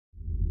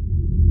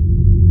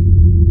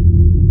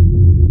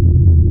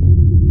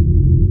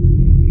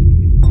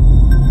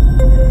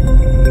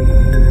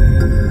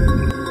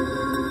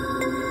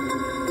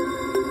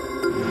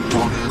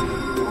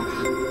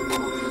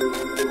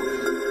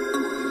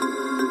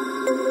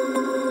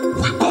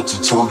about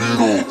to turn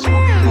it on.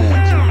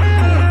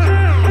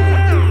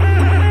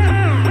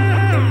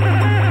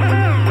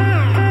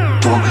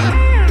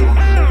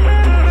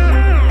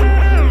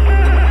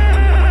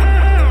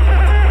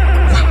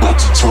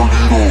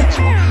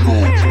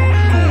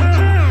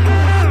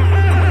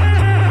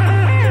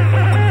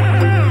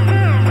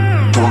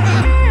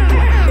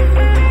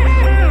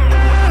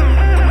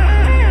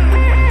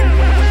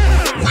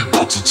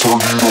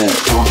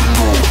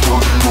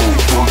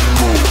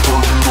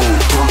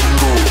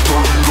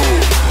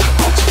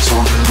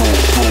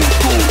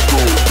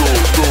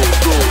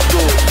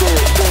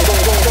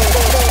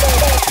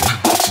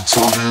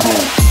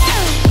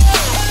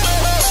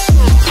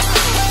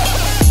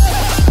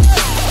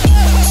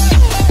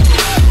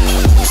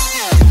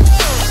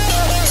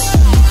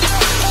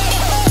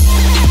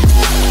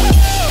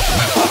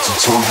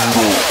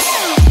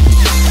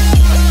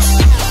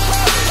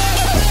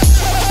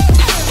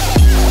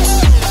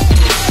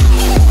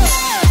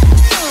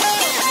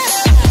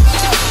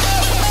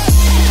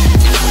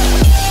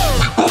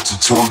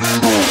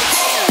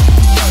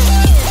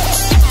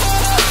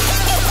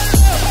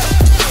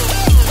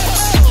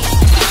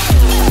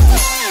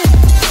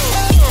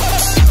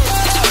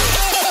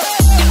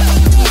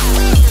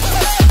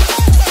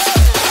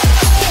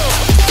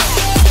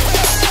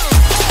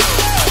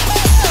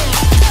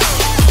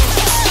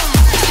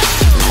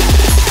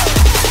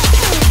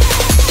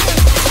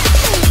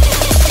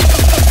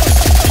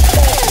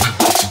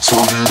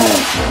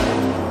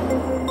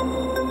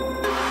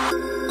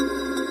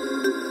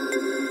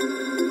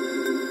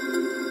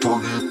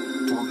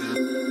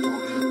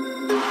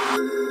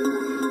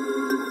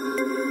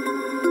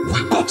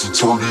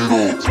 Turn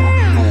it on.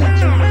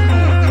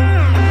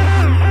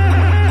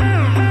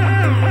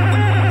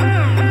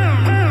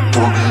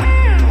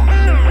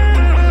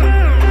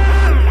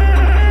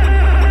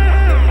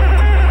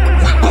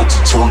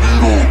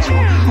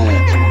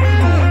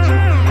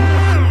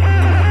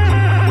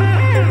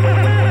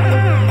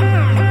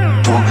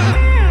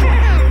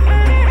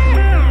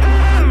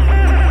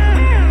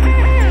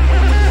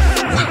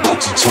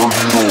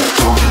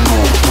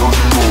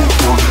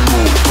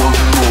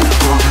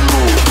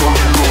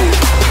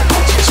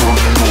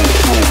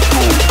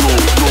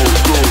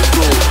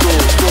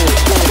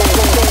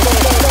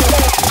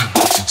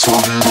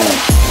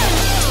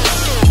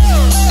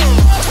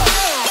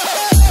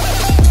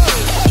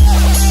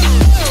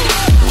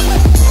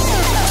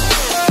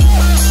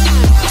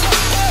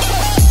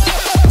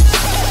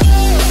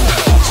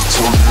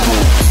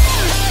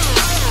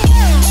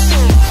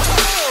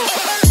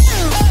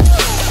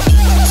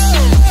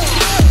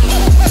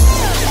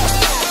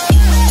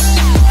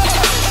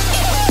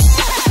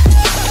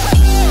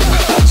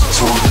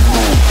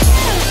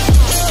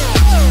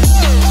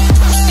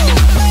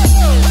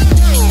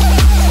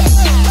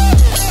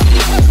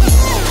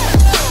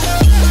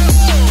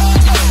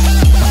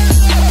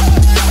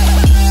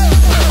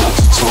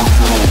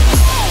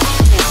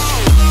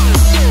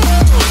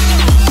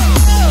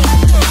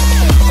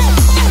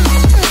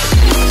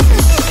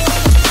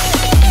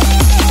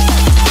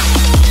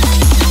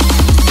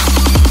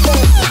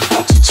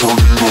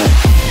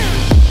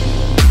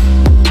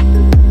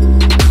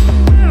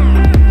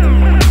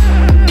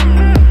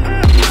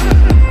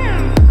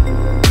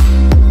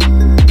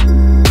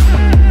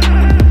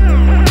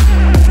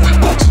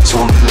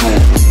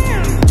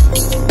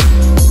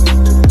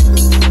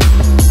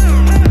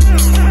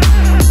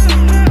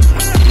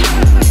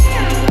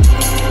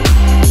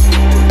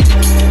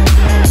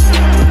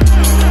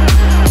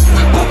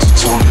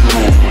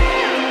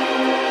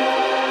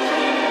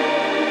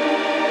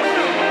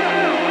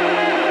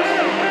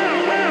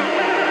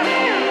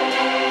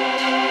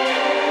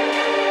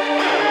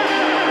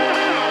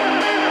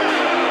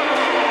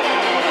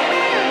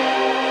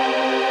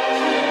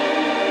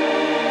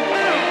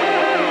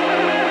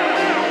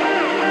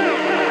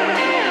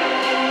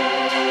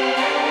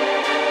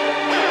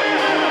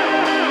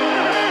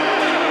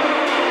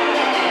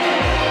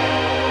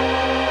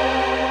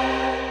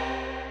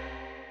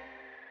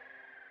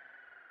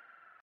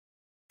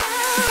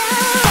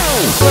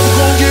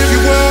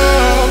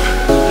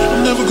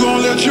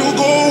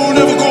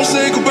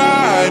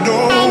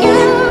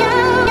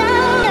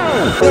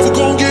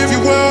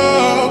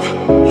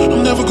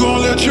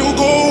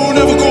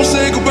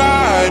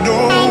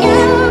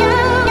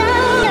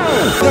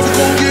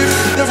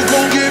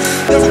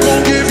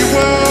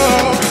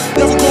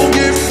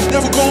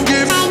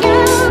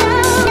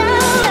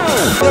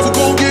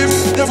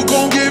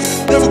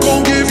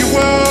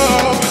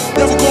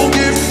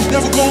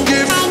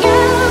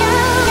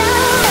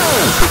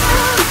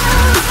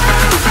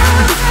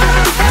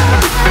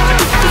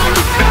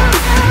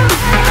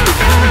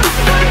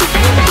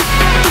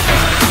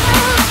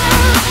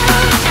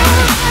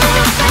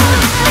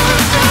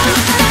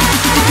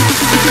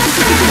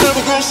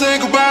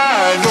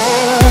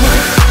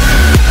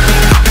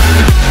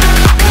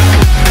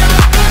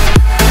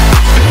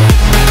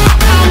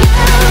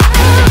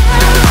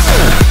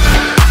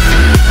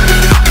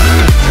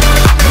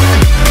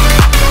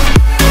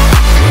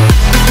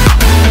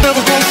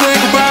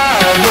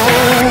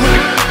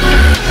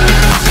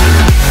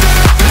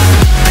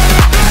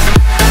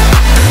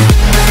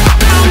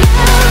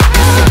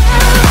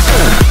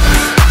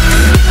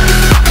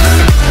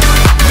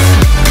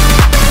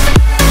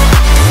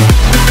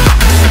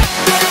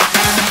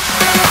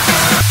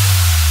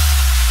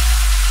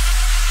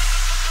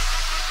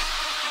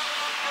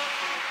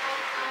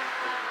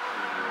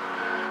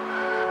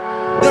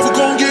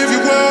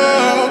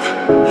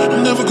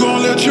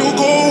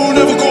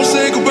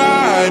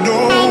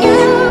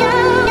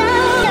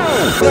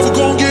 Never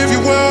gonna give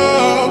you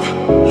up.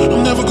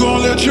 I'm never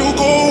gonna let you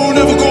go.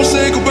 Never gonna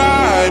say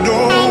goodbye,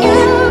 no.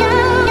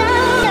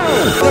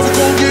 Never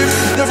gonna give,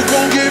 never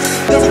gonna give,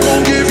 never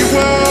gonna give you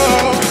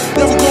up.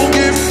 Never gonna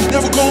give,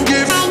 never gonna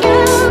give.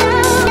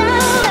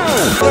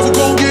 Never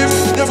gonna give,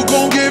 never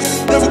gonna give,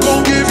 never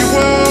gonna give you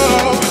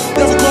up.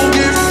 Never gonna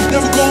give,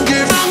 never gonna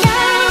give.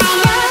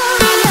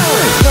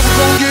 Never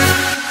gonna give,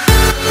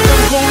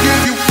 never gonna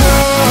give you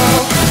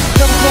up.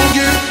 Never gonna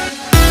give.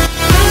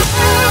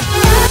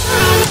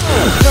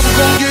 Never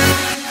gonna give,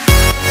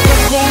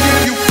 never gonna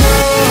give you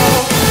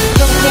up.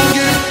 Never gonna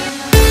give.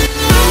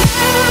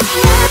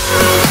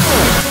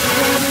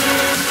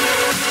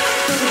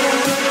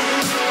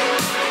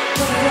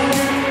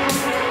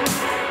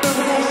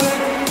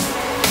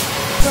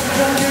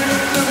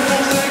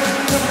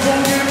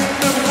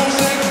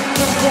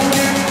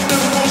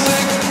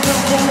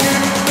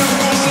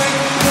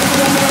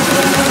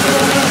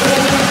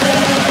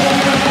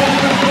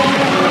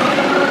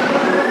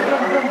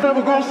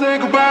 Never gonna say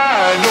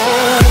goodbye, no.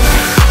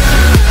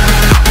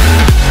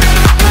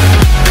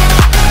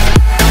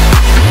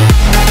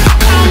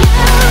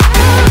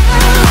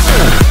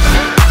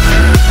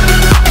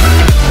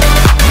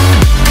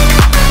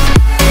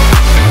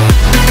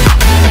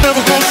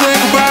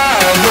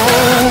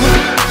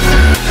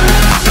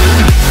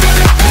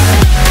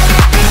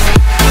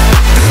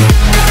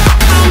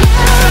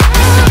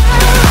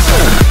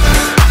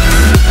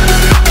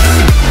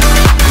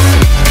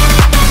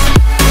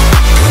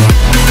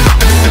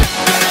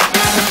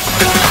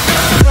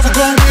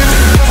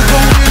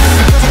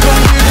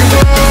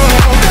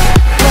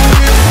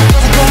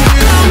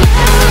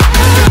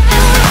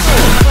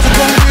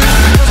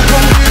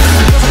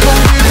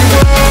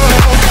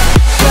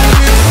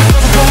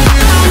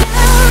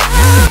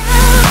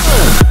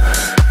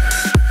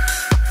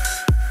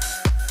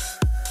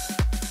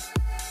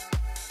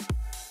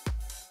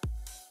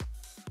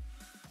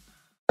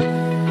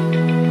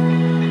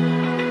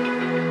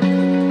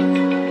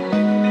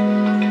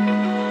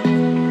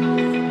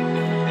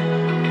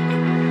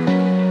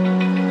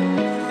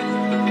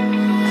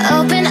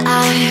 Open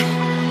eye,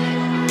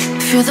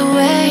 feel the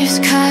waves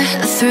cut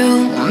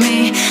through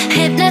me,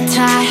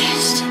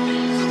 hypnotized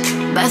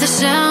by the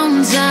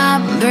sounds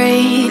I'm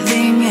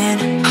breathing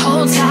in.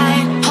 Hold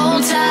tight,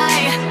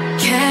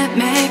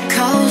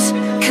 chemicals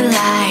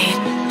collide.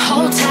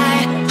 Hold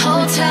tight,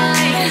 hold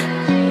tight,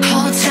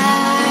 hold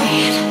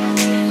tight.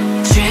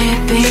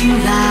 Dripping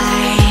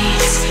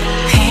lights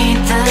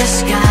paint the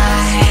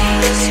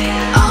skies,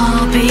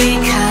 all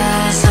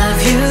because of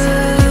you.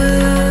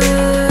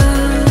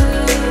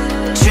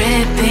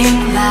 Dripping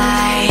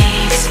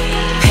lights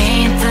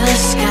paint the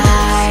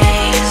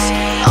skies,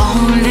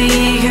 only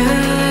you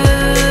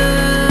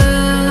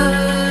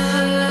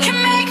can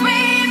make me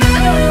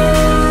move.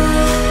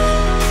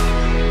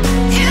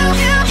 You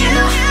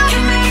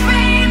can make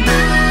me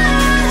move.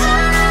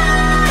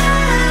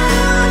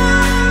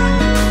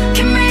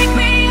 Can make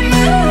me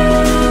move.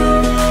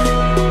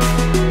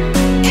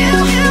 You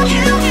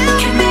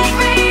can make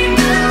me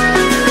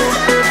move.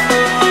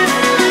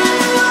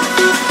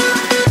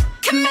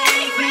 Can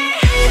make me.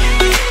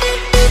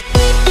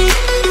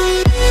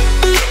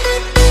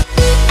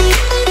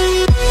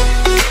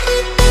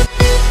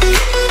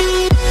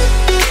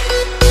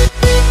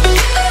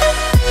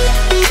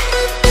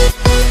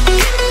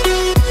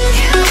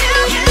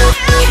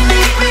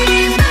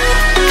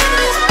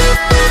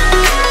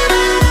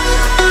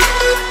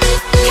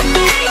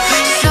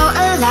 So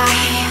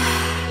alive,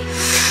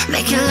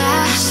 make it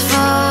last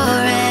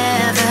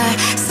forever.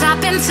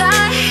 Stop in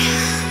time,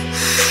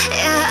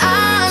 yeah,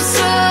 I'm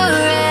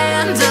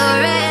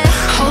surrendering.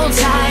 Hold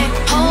tight,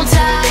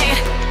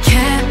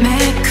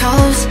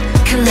 chemicals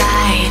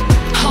collide.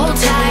 Hold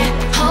tight,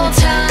 hold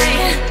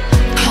tight,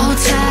 hold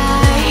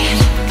tight.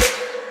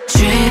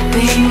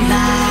 Dripping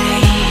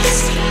lights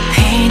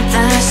paint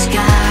the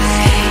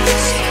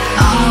skies,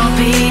 all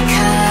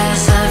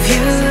because of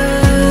you.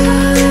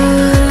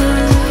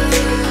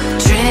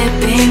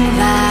 Dripping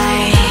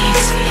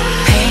lights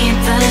paint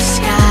the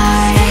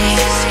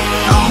skies,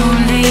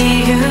 only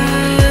you.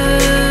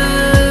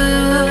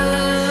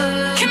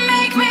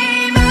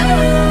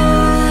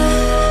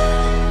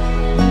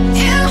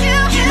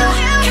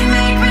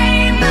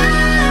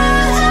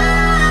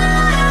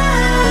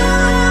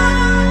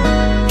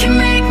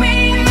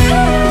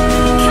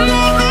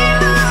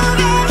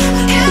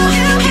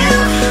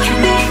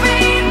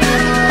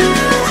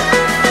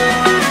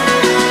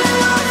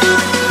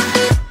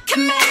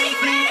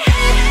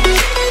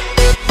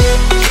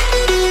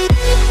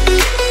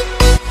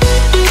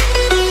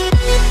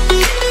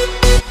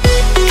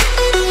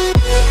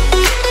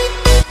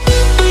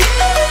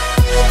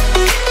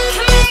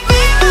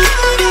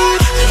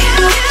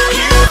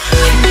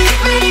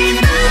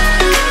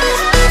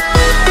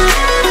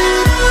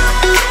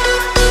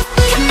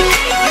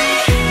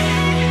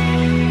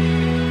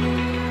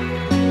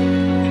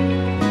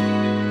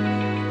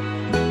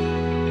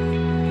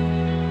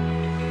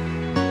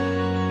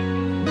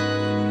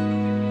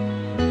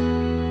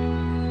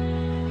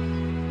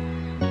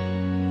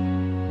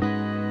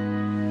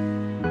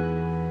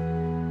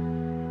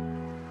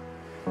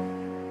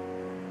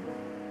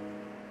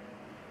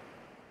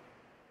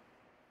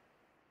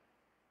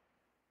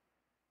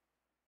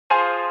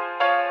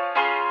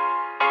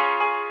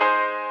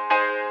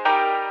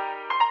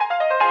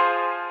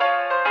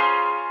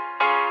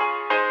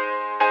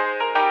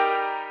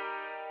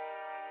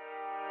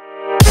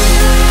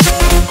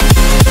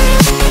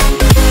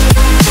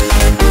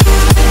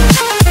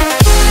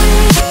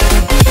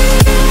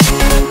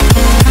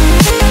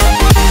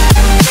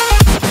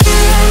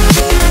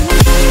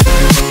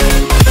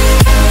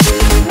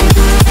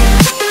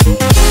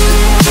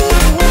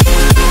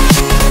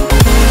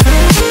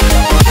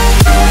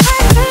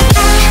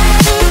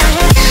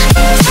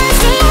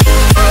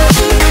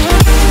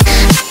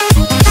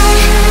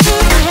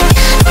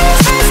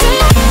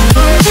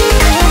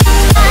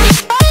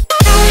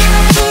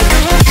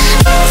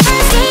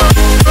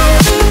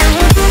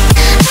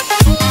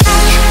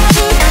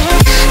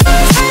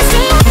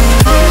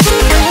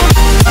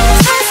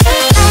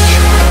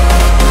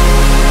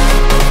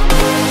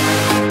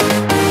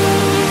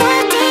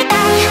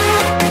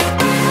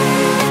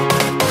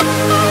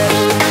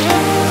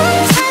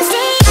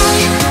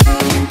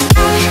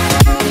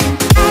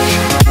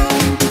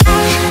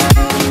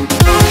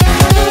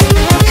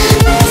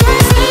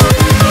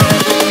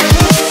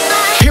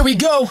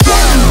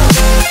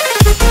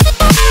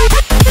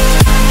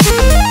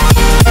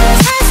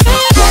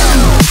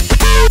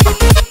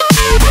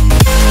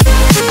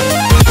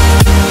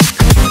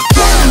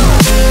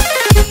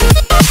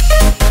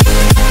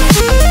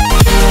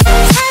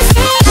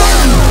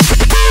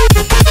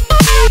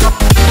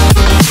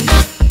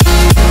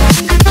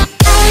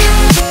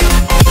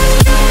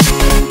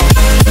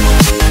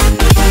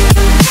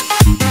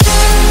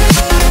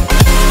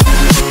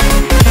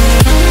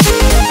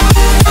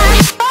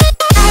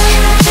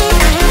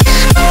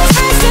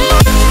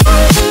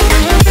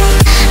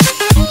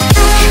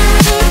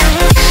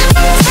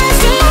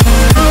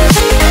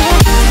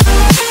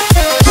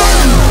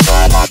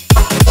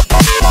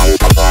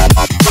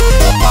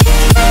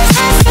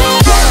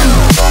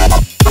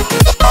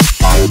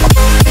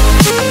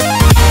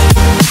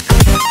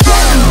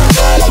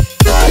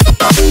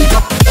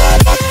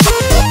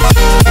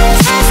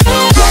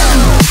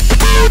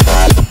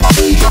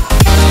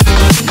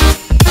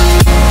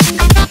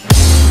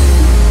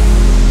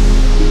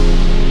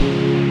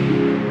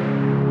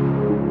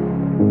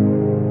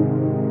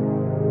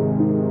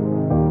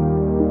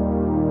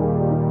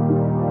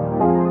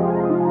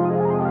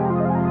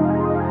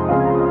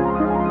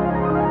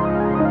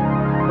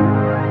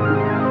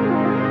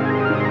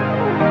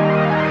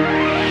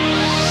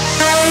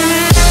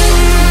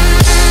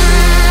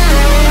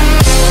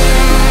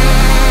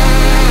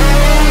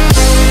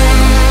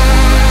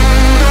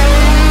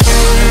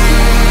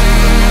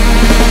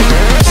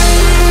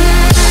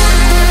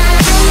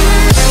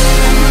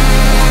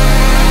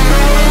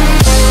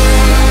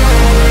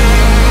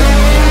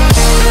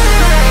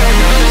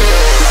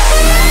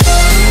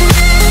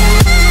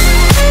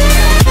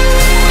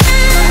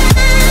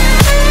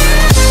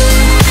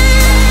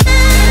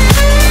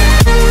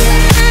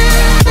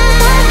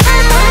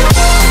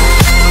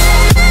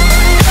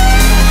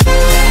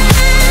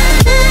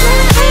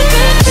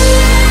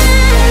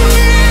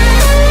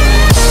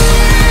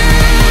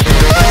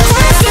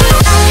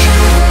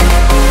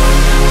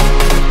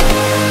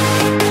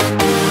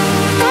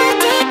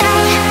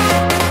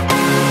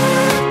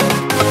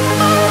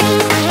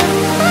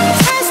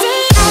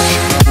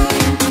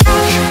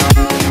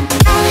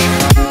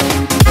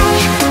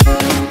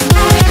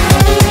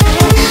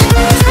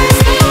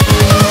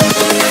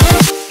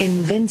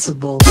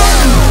 sensible.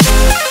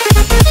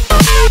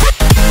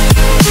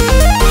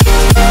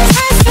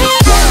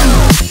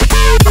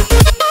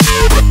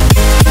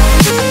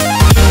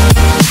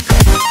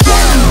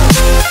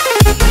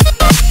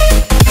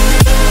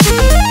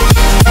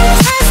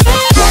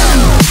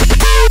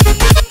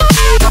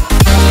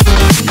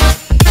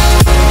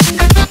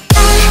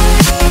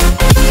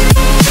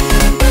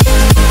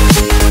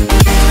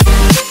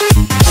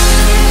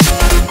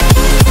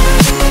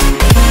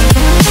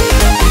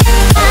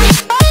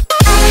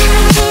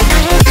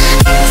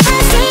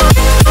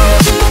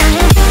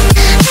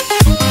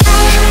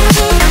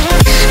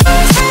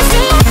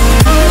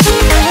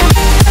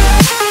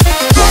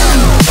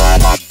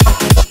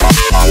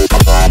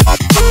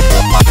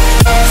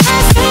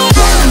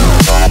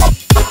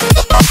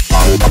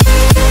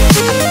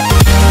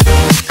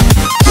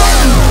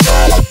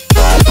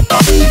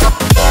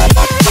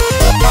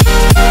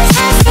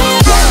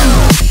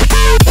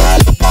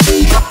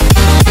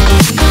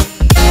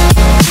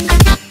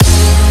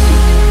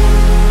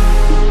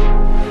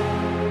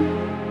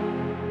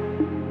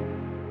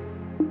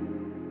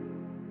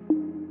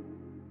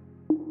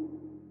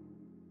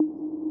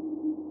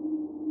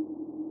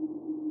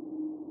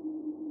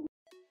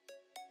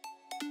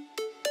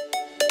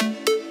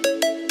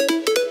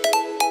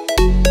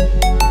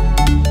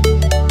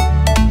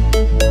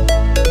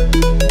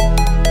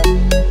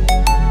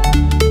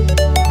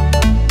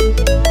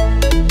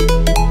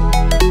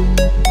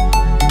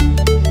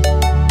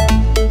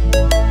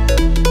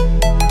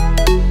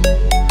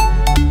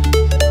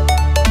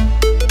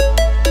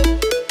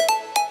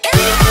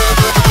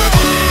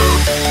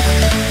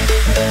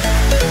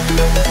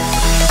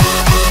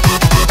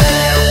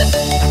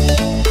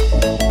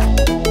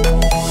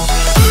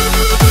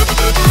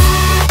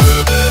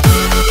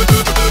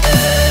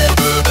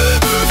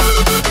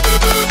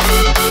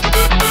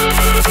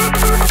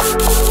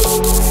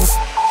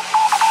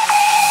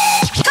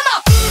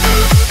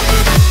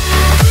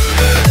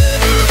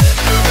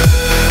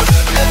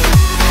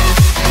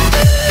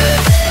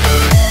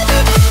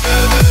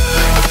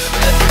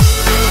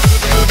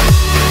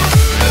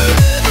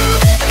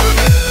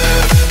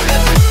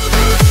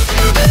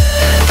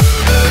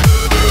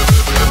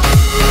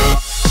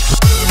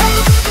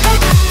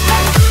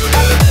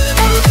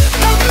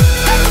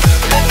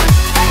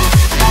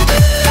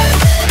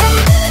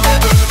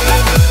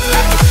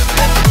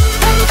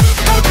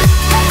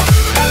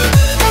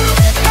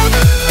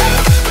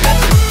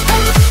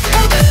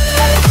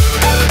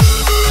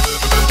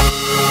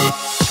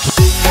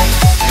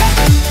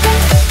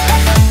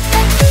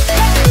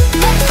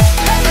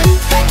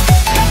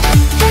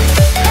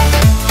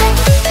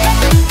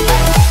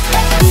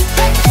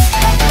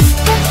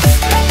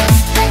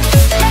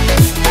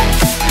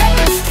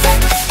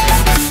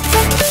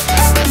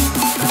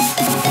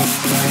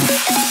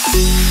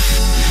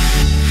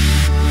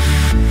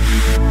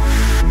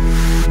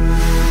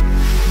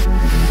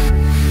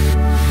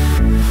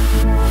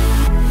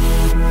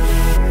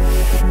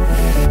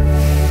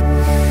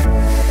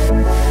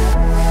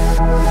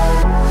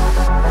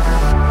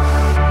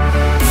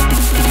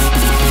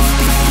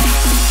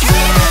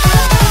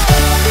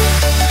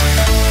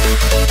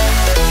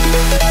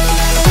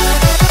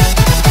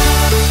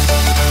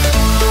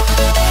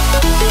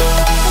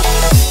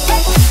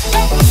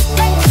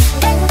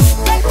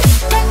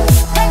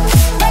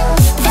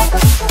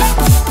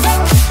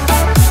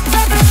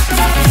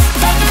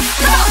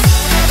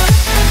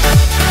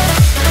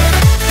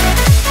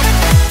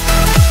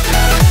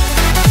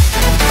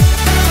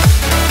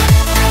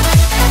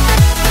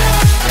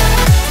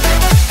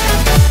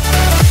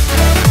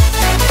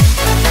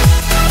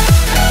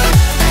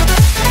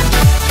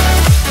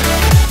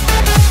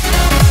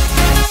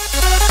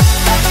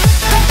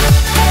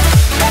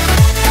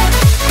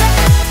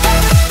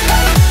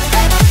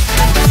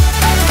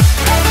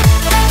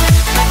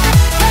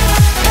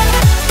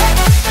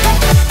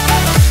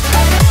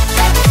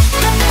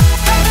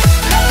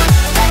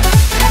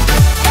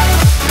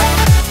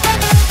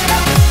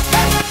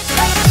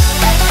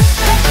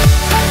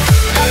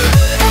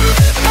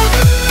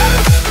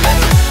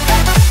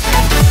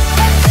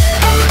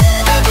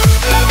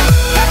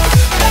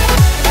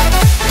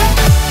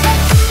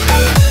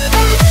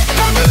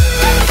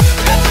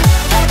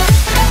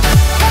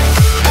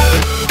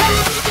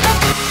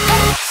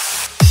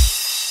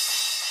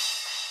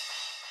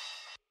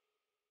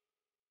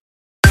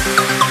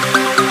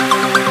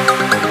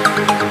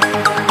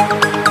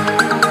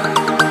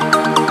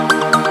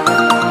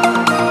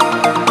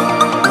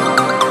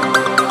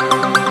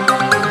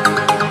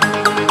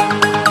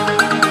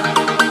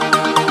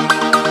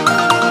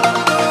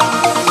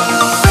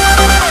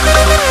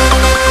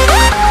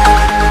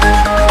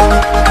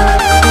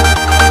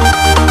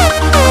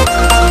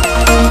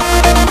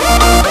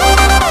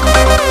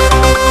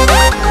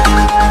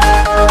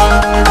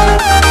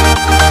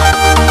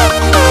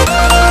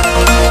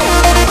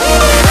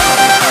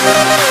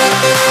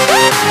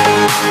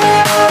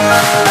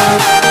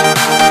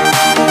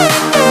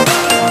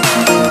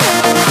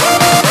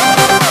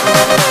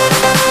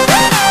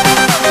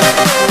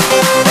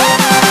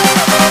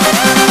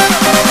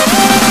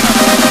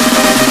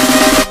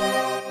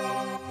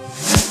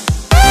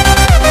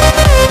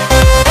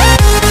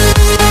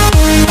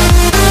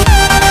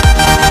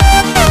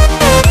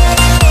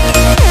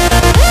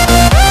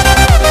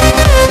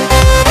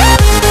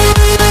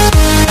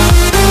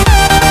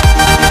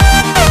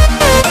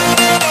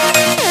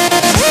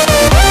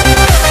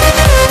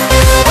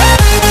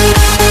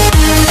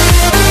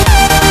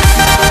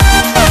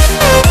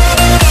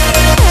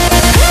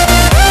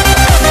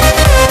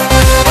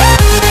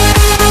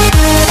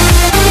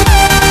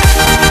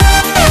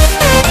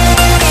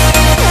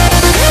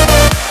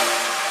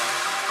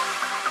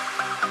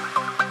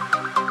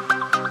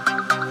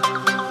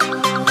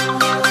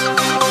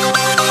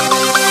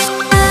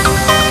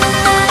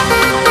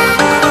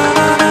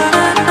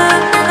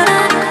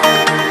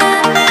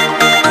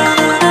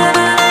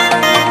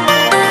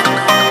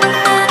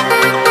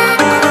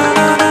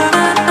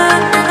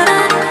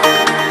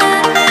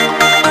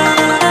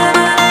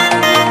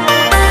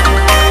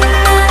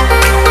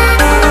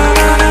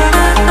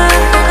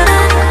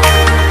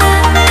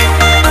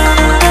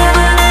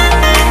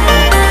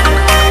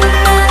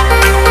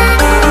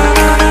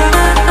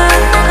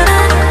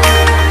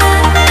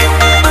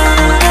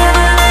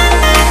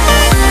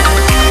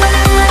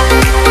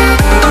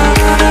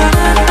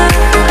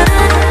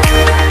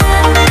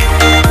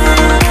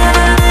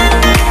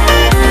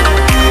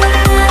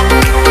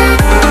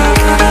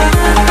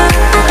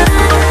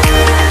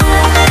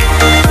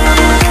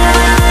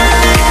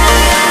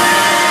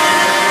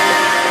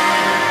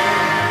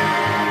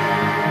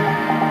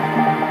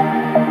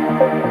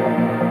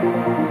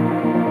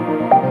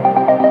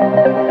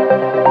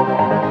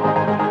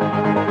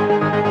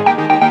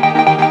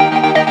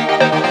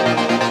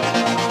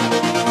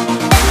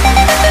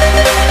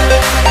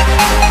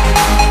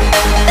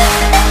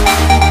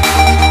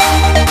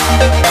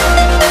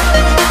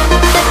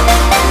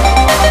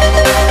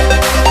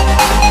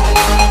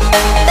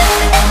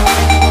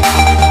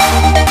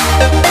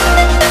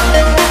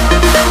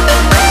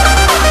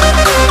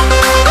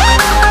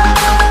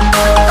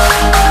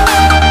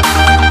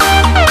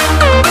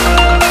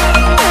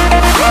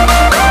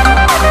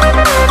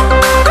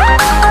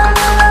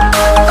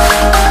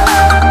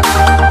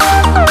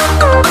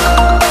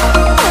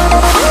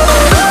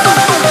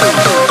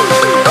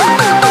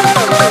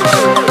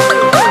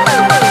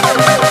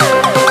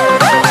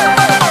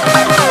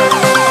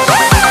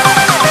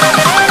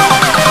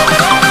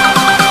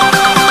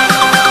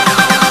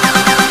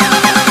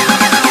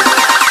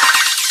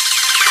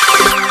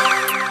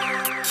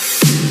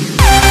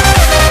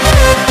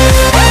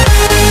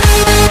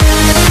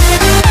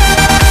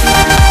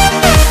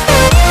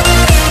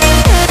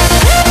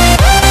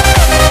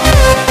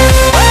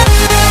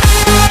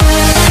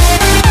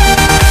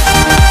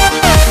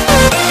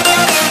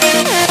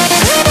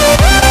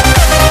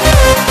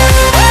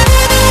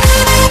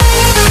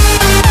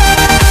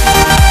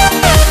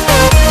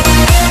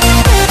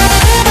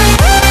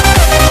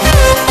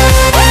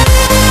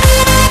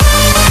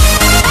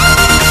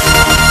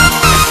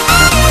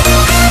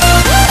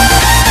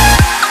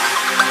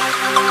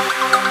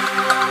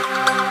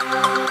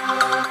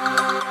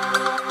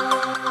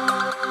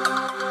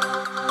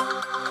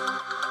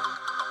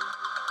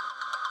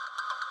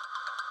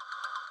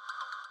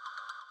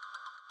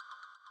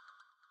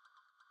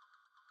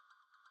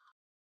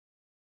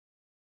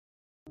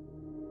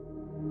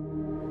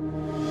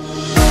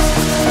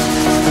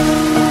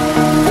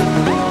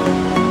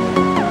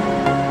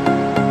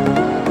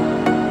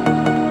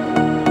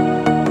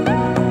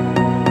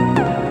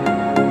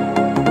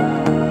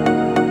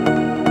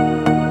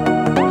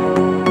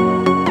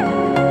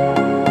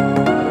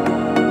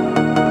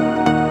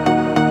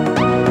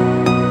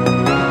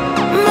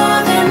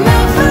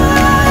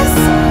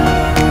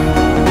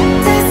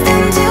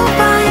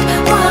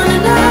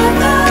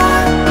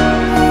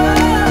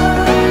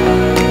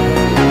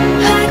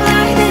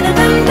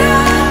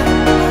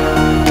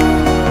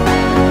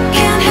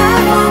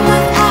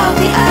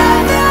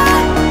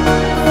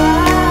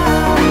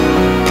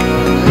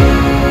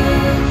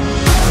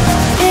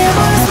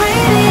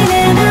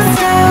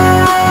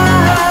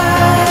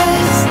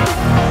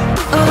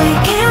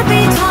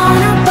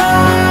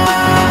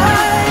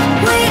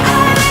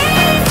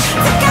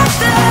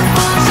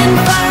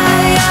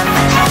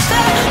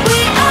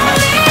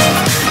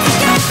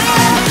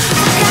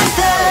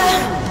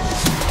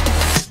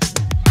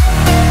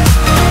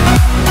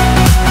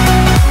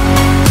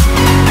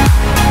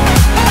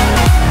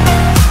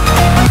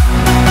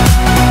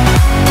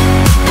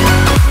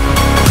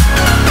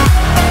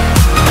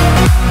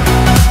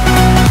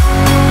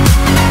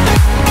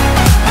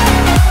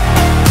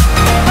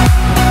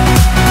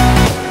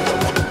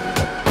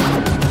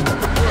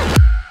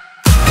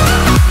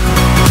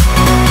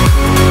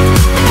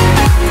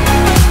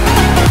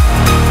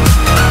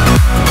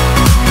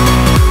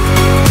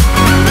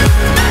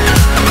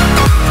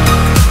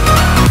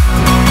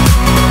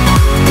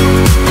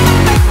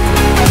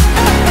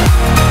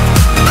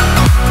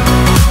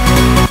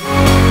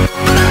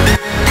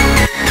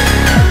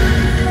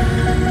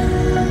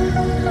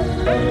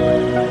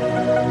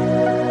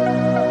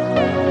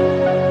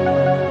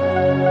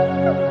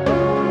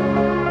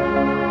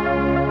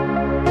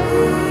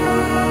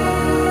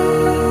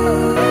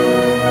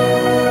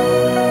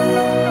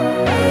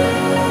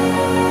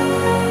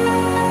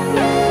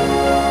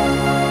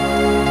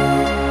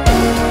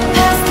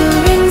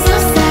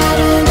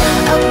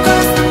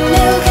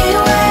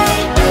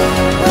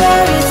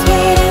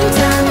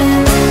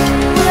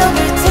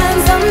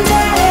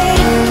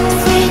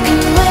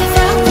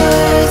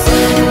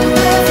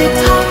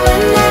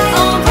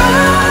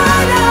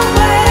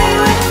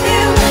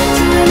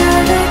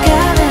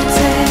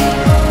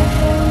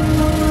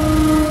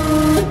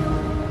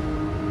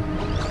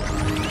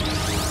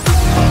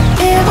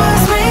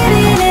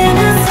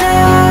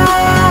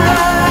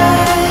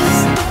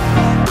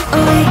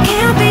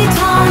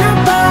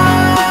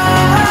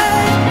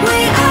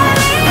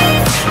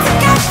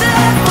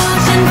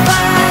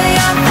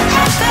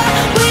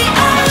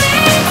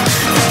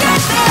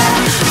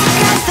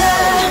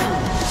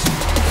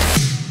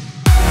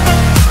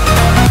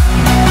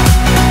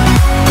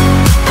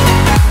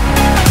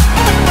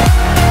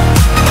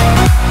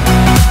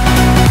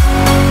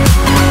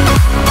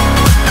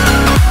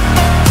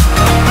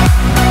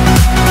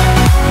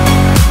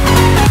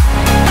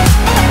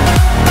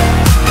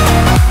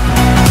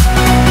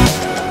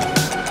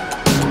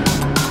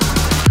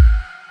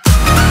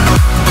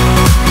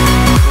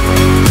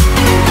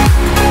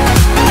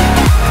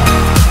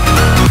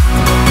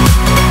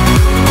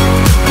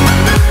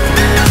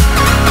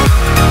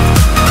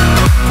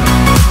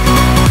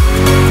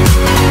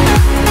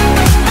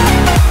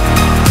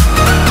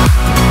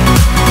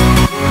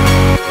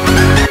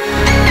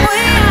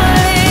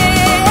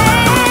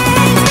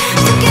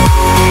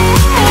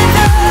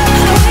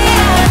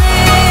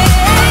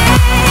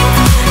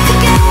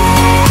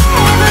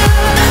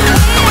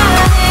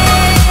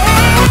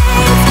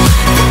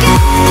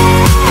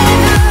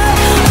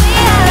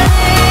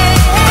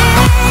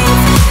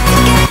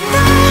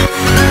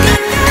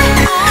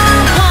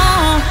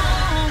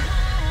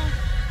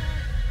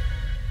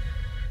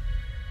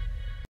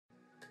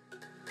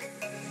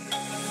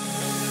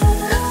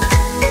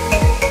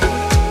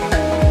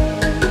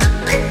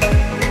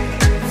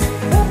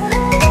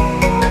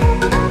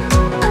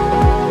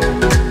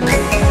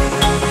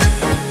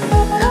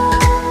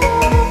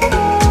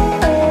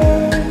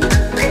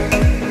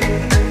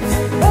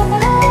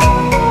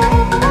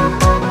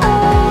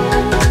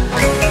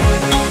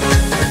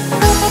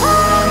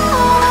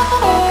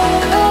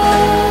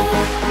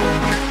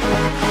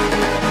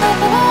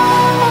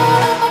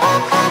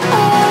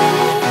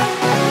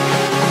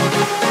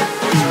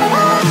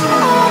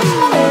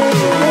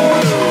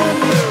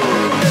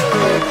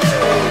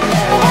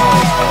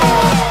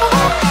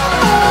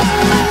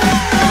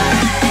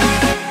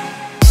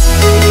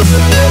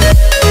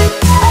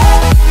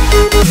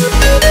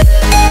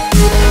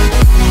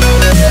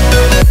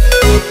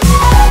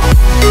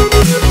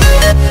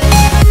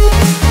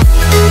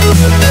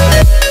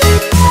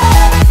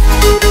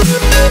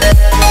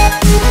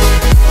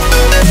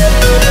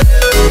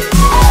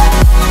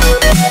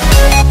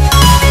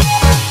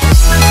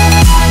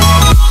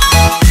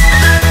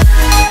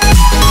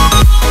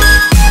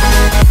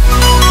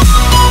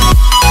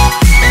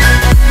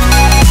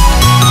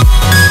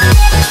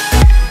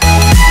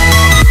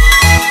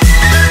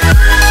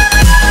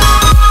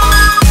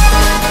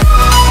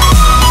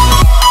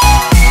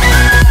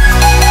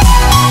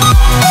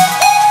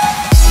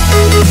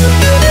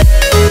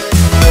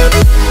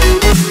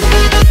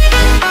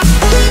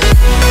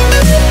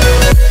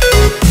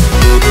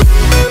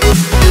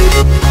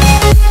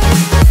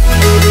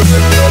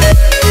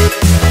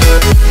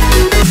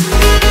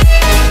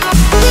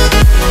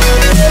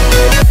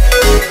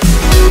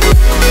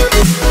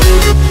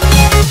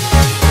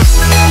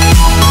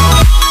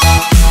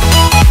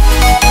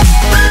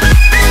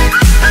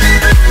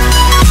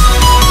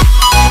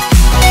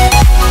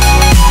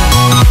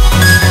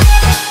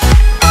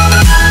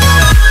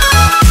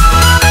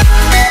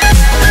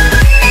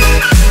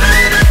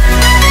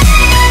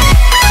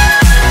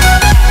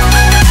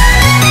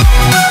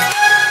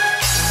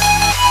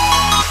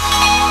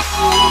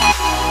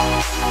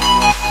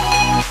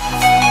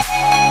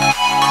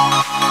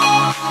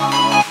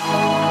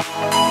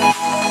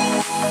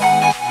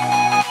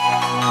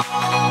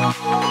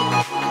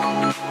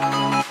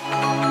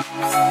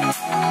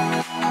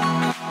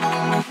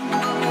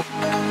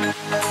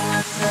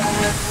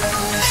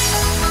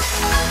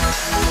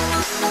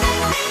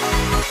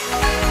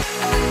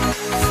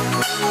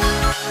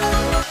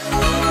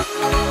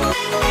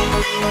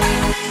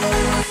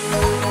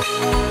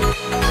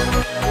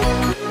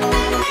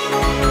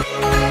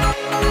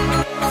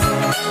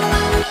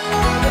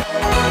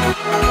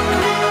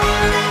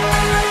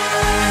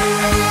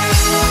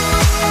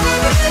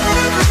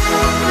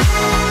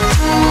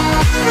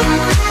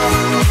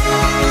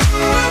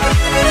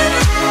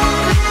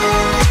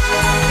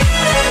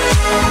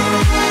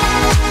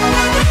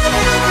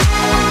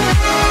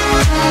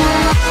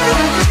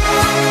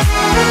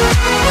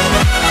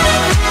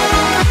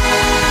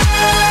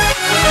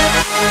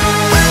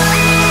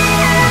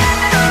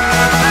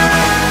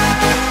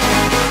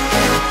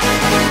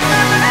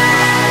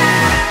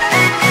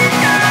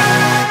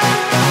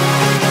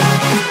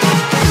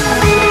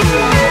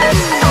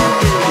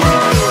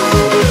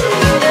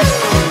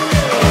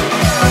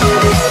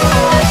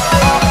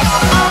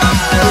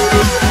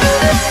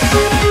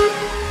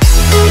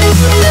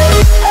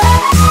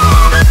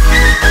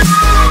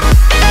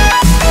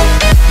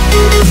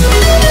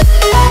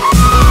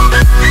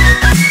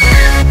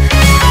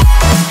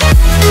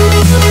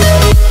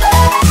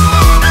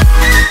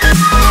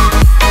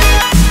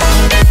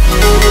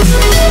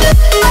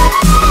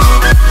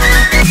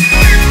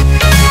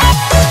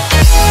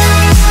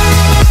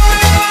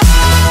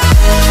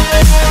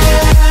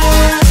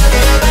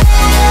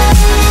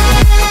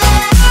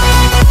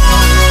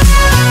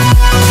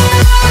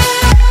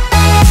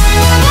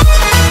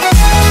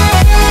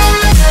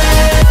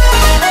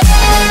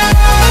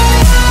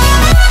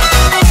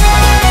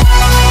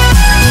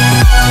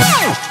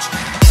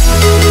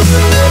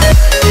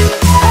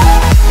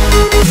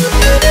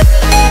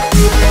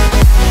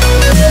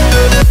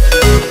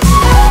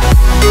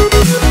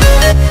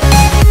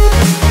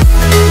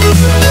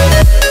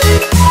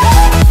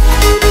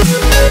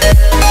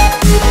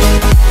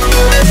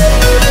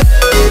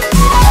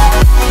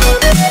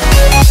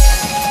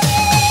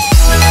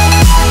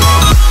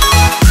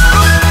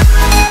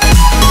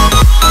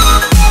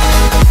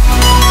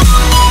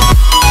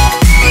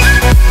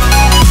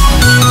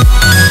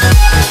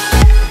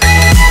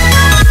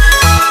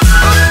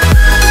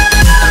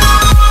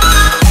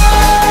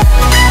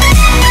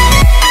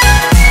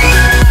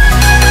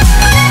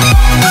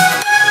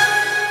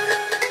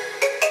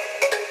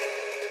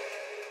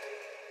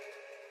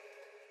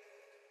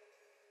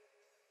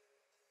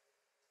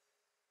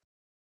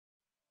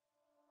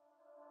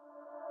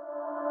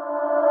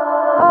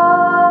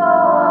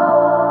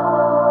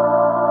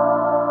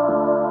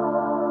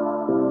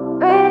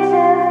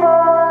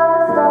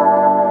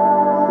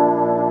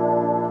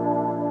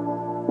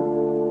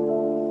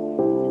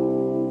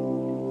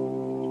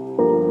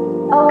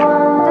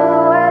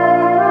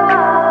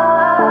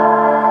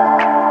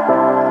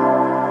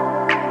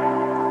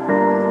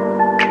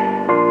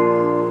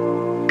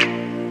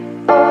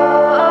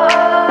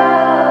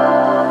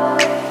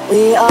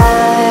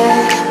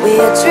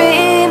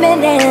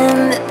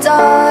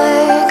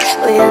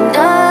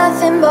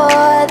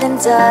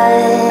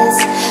 does.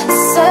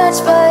 Search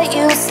but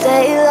you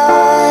stay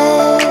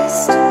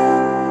lost.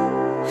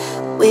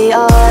 We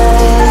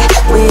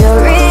are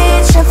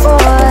reaching for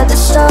the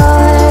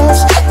stars,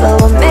 but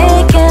we're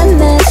making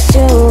this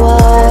too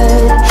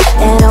hard.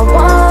 And I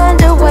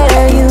wonder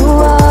where you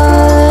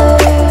are.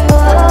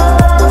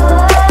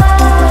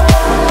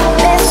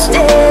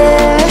 Mysterious,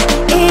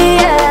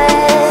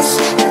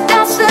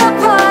 that's the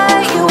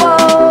part you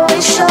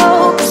always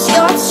show, 'cause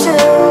you're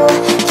too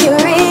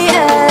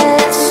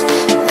curious.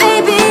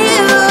 Maybe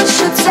you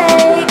should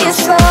take it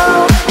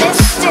slow.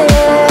 Mysterious.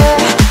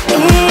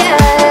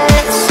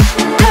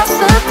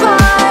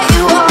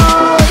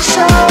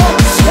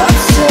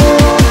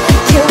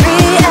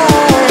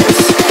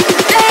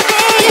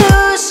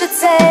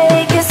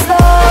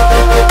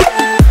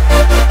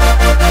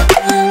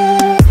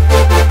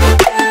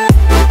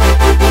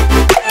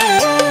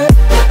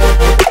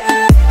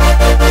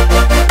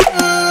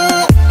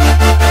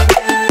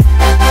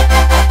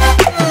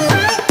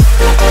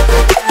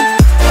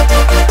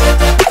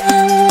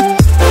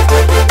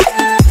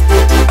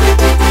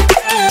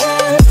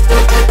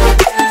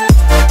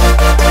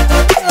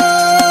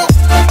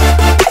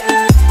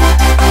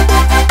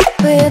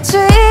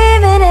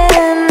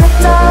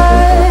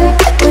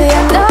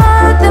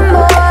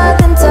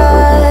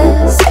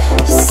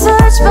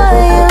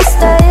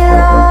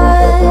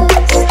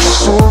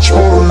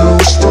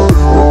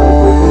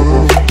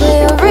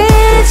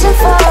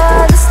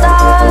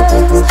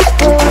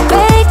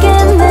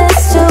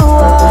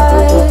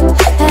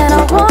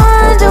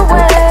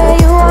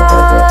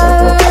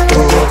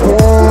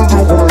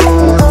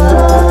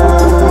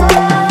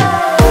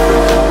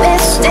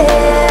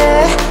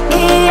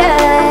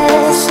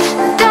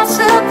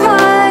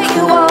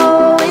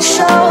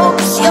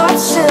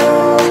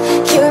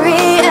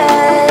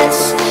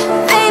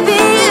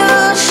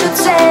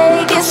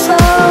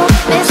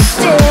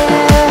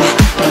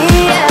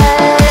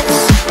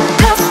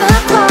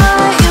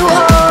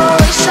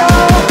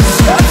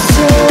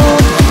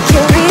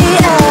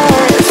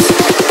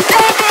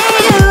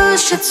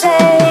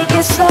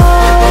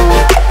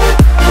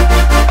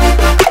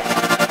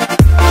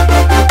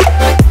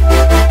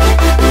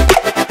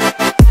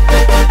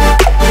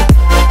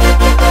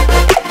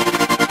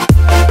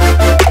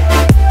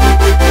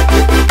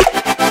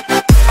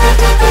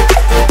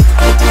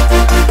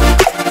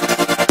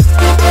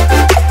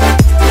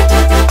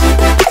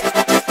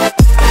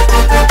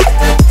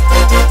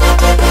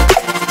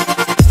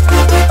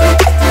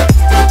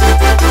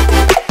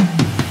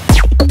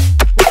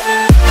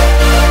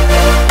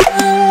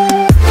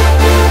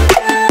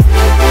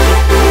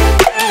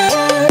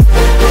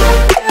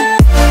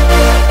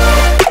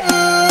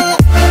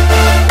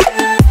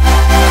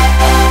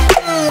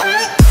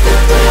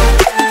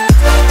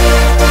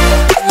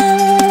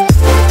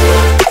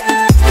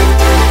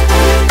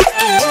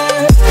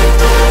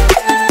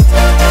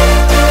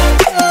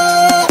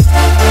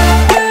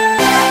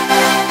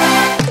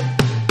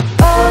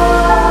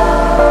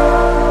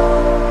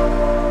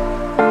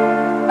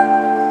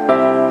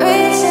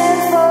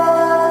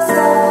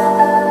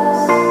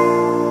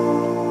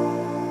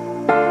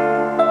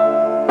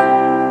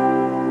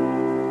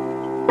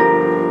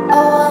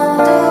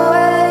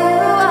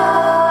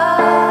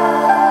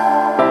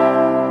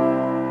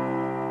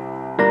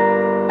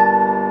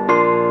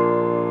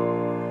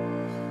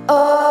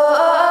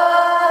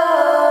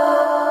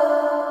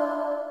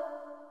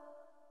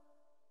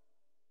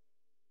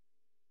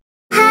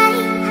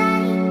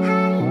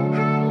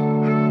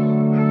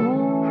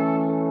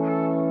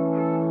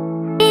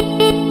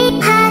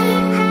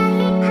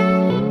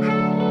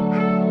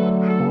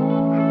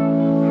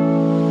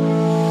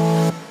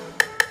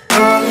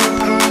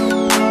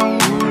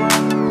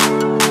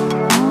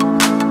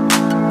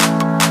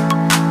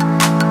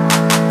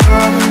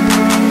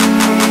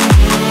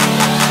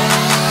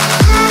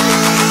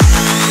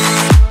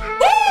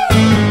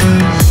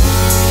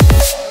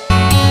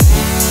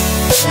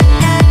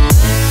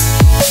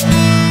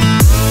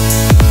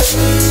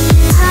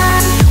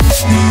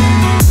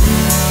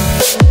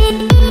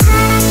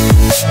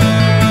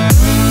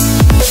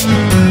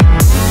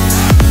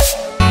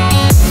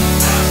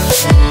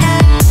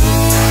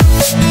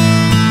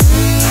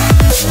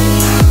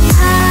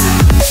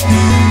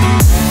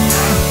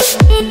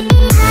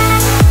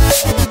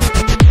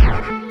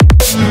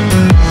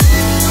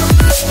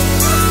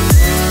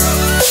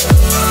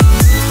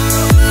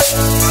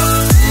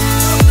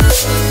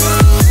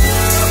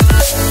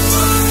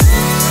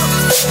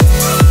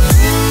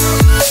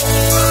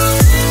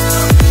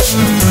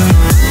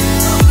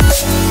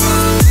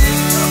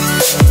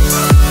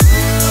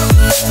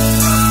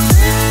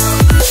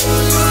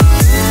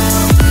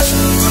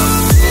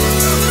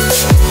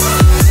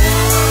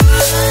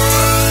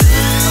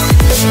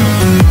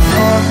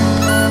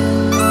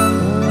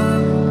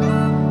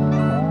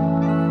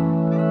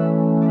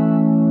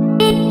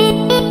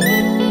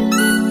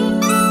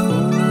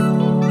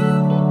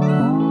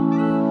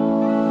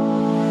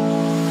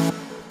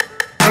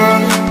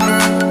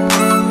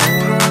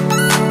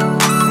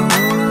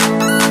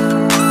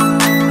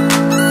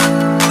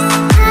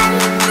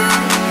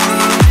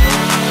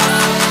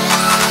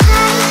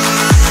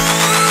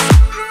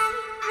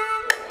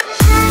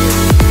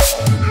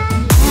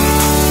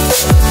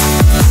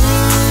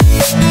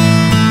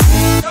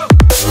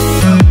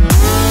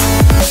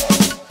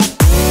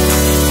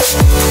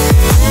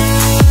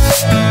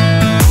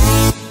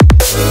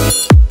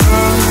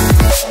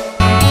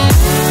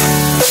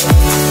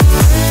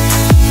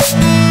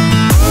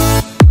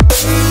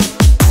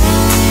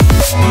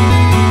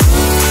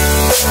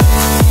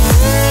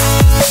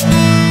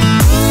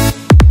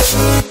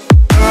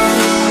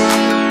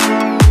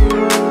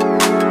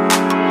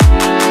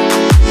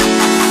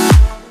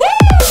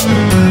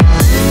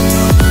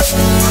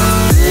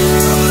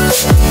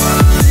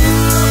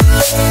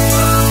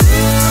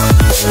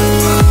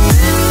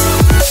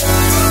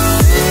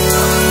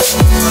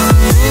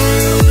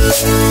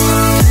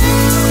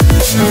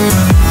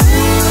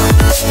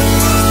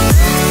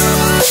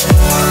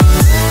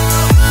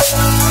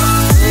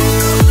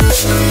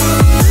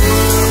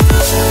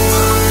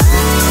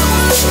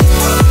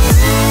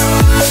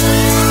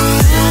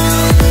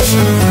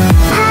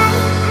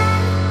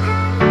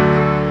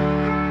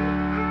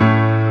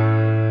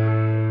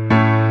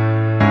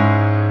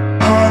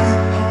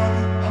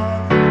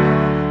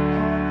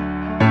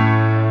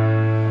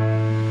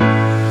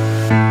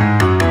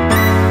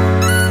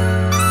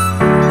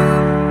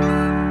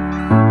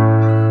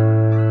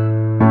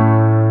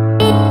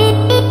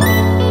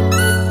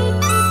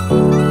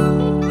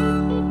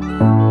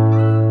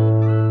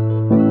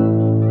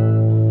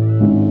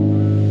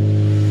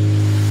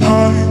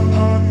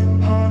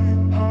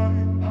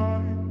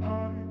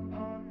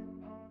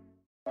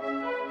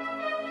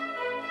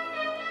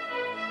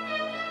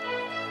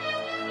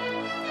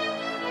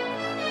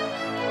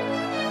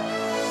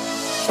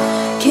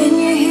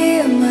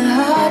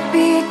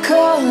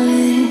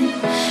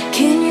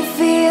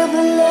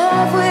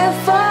 if we're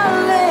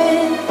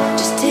falling,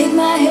 just take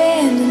my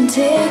hand and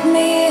take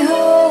me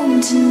home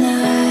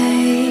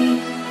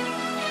tonight.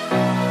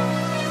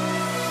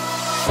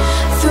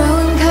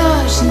 Throwing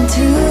caution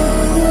to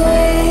the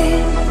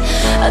wind,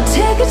 I'll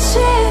take a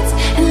chance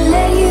and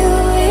let you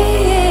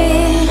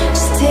in.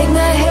 Just take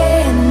my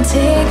hand and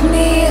take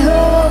me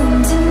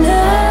home tonight.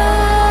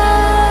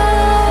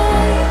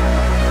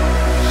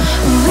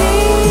 We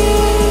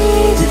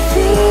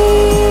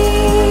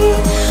defeat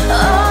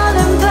all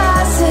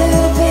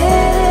impossibilities.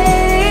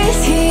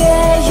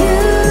 Yeah, you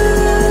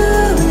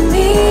and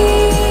me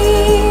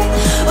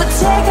will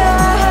take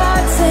our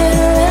hearts and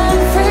run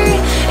free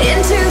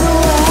into the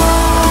wild.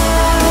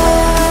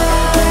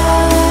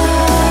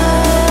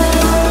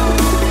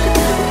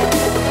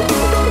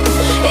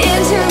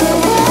 Into the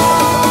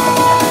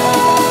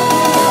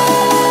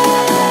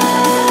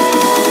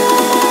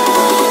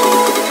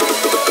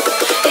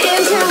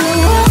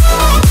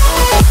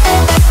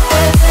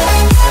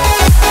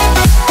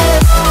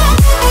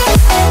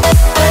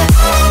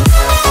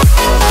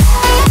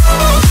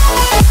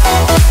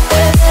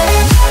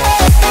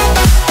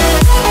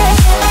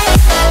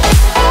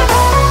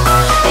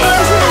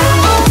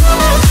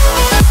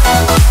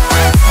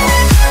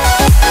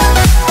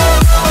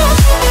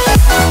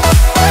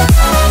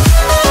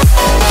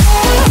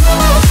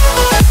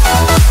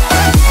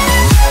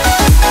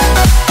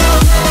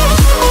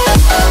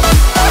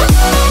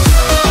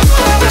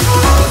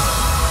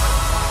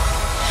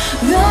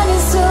running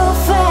so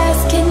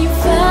fast, can you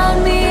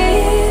find me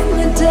in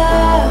the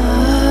dark?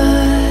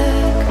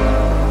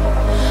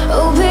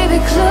 Oh baby,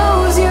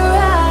 close your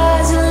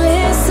eyes and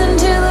listen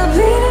to the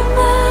beat of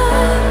my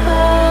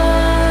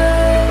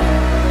heart.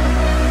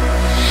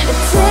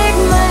 Take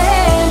my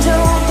hand,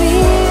 don't be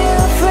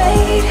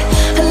afraid.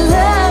 A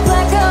love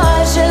like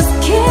ours just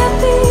can't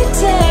be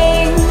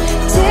tamed.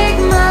 Take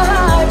my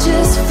heart,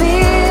 just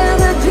feel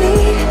the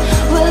beat.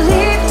 We'll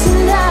leave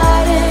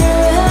tonight and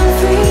run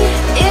free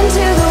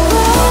into the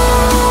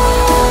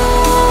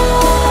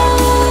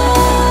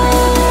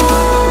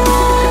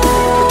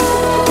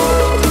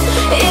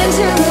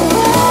into the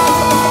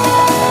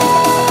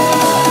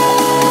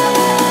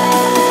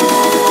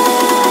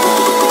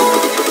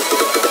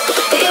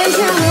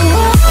into the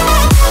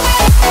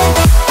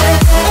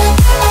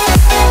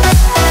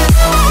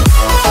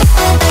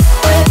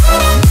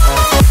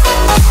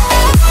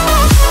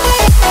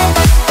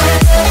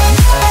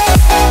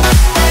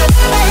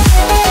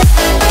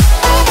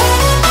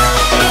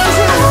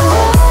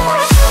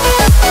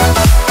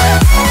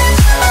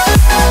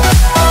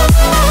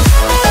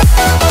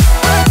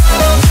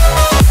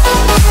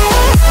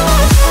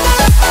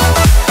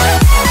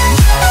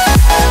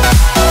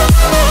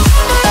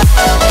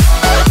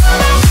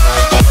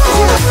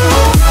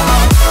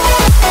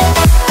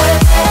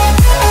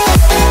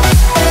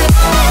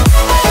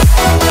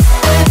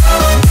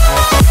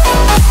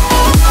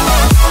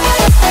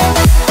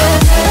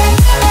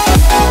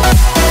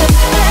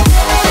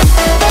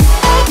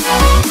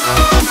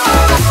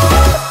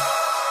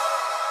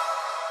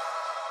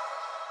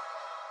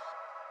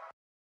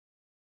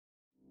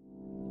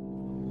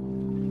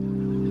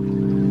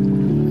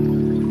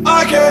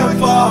I can't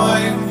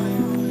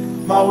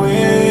find my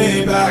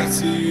way back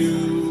to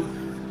you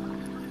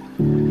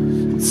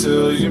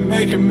until you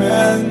make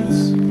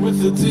amends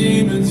with the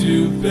demons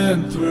you've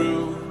been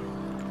through.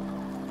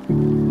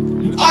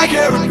 And I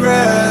can't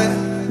regret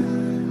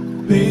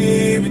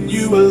leaving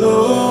you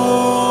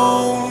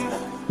alone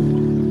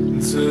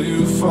until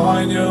you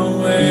find your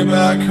way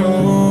back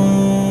home.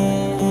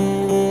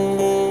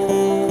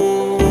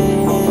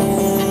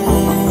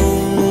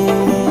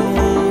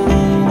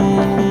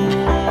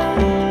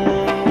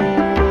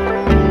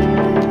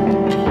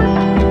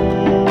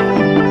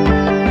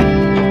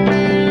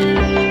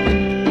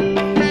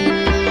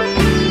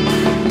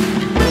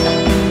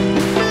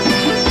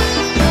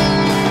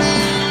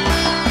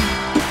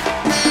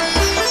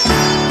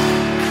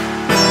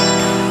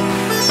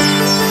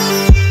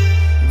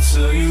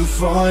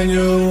 Find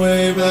your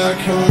way back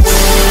home.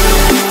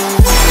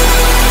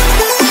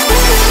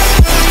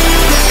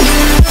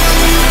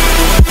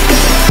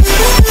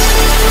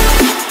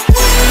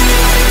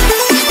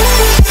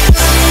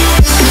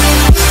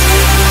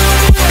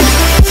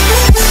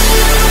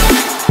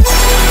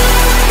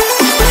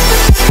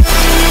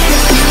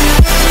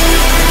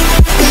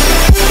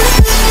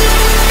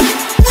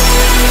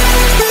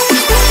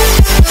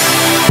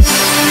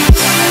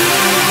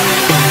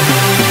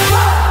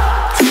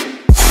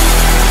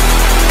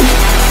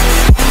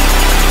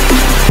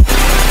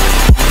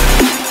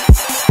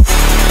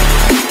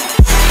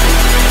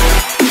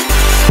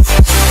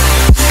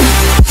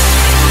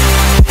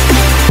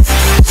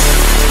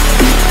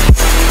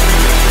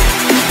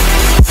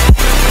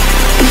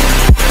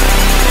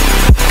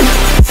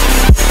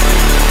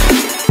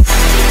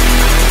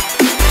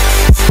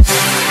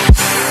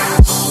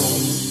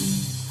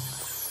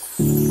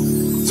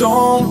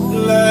 Don't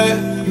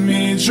let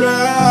me drown.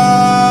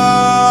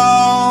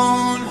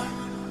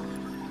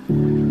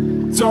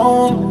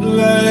 Don't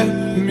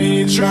let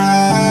me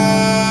drown.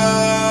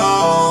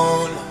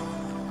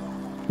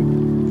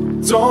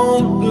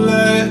 Don't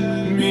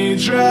let me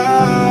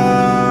drown.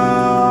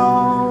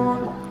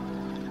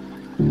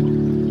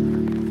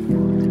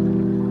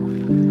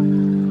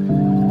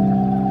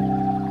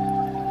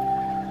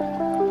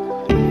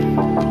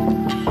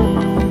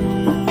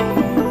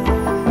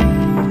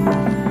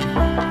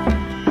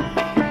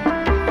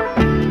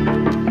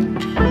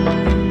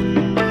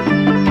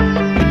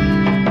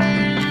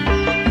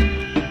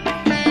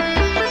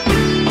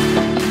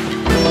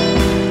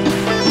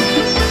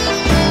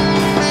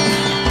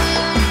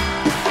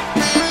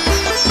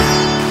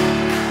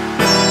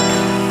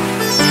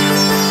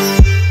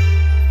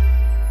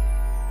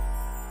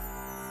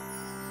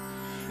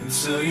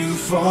 Until you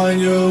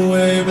find your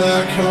way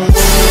back home.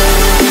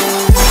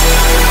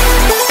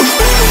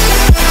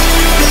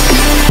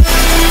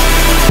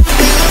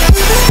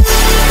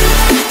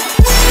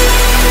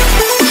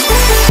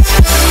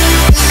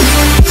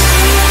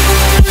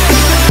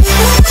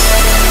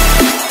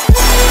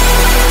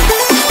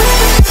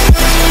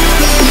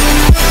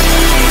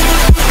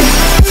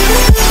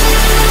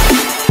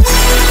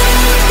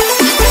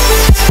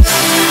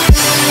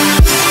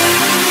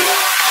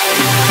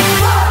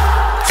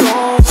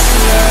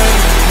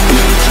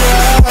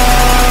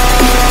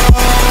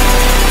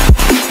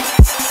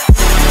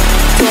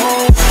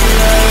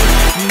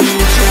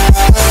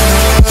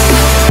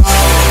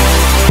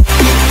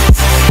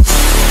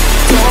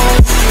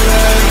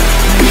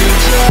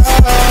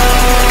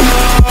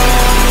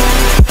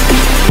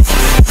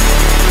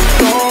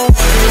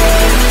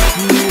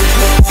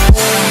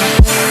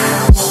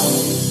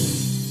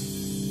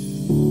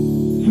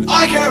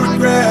 I can't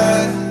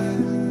regret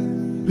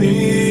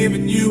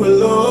leaving you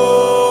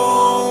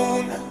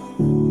alone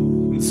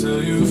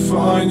until you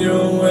find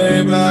your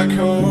way back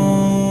home.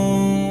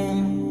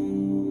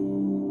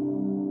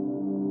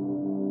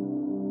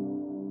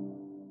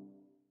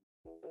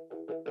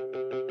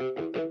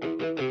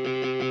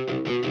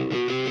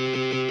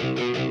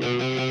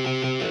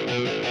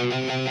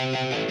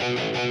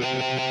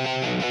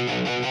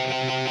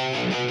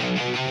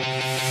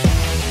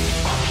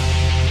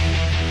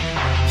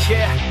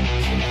 Yeah,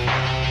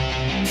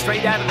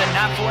 straight out of the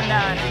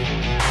 949.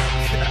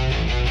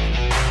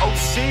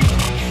 OC.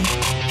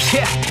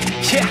 Yeah,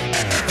 yeah.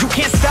 You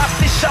can't stop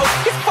this show.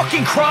 It's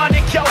fucking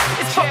chronic, yo.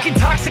 It's fucking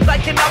toxic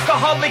like an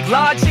alcoholic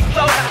logic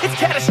flow. It's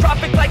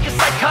catastrophic like a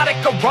psychotic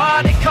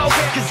erotic code.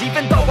 Cause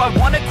even though I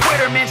wanna quit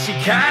her, man, she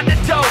kinda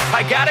dope.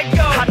 I gotta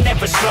go. I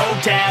never slow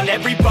down.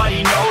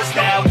 Everybody knows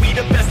now. We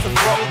the best to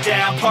throw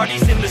down.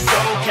 Parties in the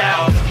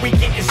SoCal. We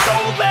getting so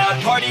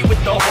loud. Party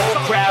with the whole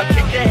crowd.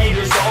 Kick the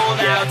haters all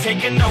out.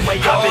 Taking away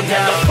all now.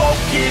 Never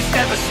focus,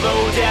 never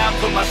slow down.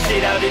 Put my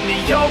shit out in the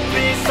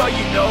open. So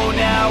you know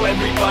now.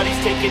 Everybody's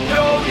taking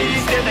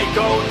notice. There they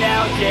go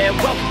now. Yeah,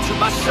 welcome to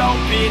my show,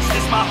 bitch.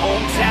 This my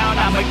hometown.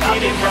 I'ma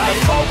get it right.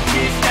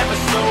 Focus, never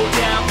slow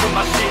down. Put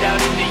my shit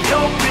out in the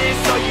open.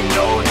 So you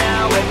know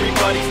now.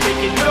 Everybody's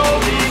taking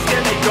notice.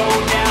 There they go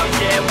now.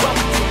 Yeah,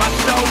 welcome to my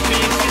show,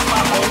 bitch. This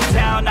my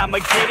hometown. I'ma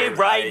get it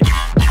right.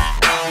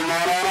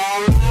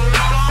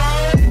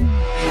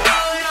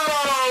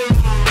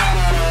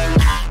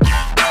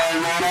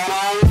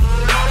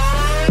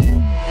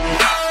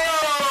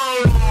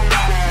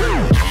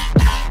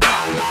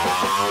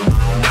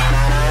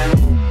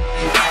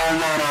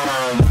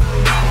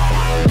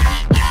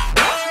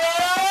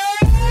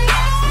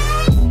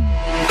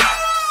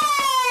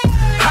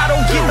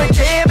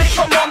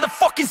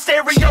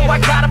 Stereo, I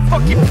got a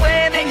fucking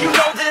plan and you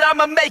know that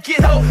I'ma make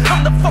it, ho.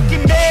 I'm the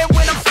fucking man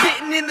when I'm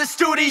spitting in the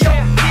studio.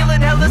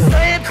 Feeling hella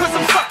slammed cause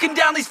I'm sucking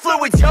down these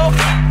fluids, yo.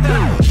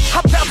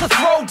 I'm about to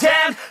throw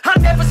down, I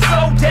never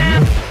slow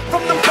down.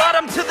 From the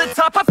bottom to the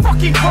top, I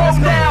fucking grow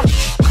now.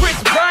 Chris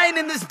Bryan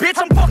in this bitch,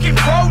 I'm fucking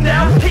pro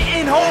now.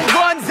 Hitting home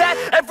runs at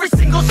every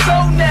single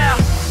show now.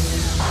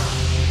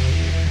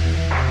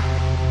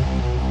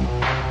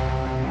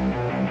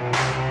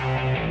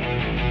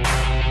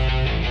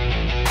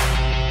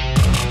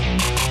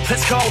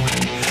 Let's go.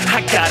 I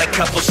got a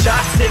couple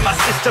shots in my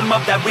system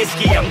of that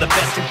whiskey. I'm the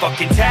best in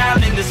fucking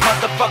town in this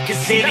motherfucking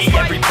city.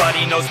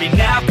 Everybody knows me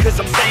now cause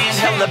I'm staying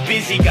hella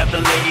busy. Got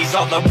the ladies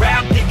all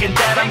around thinking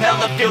that I'm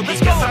hella filthy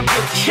cause I'm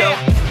guilty, yo.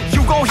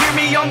 You gon' hear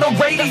me on the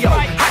radio.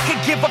 I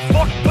could give a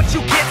fuck but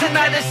you can't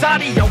deny this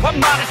audio. I'm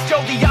modest, yo,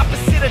 the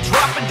opposite of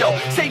dropping dough.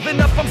 Saving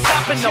up, I'm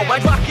stopping, no.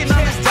 I rockin'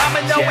 on this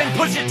domino and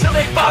push it till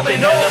they fallin',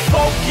 no. Never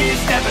focus,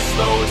 never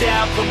slow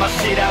down. Put my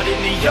shit out in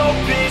the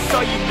open so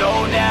you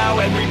know now.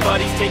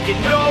 Everybody's taking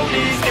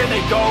notice, there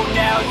they go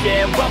now.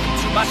 Yeah, welcome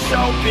to my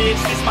show, bitch.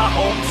 This my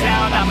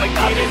hometown, I'ma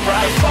get it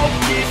right.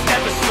 Focus,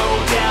 never slow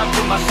down.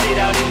 Put my shit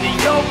out in the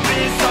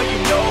open so you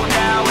know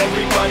now.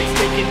 Everybody's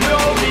taking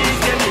notice,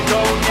 there they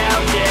go now.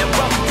 Yeah,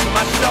 welcome to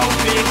my show,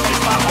 bitch.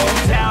 This my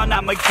hometown,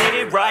 I'ma get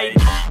it right.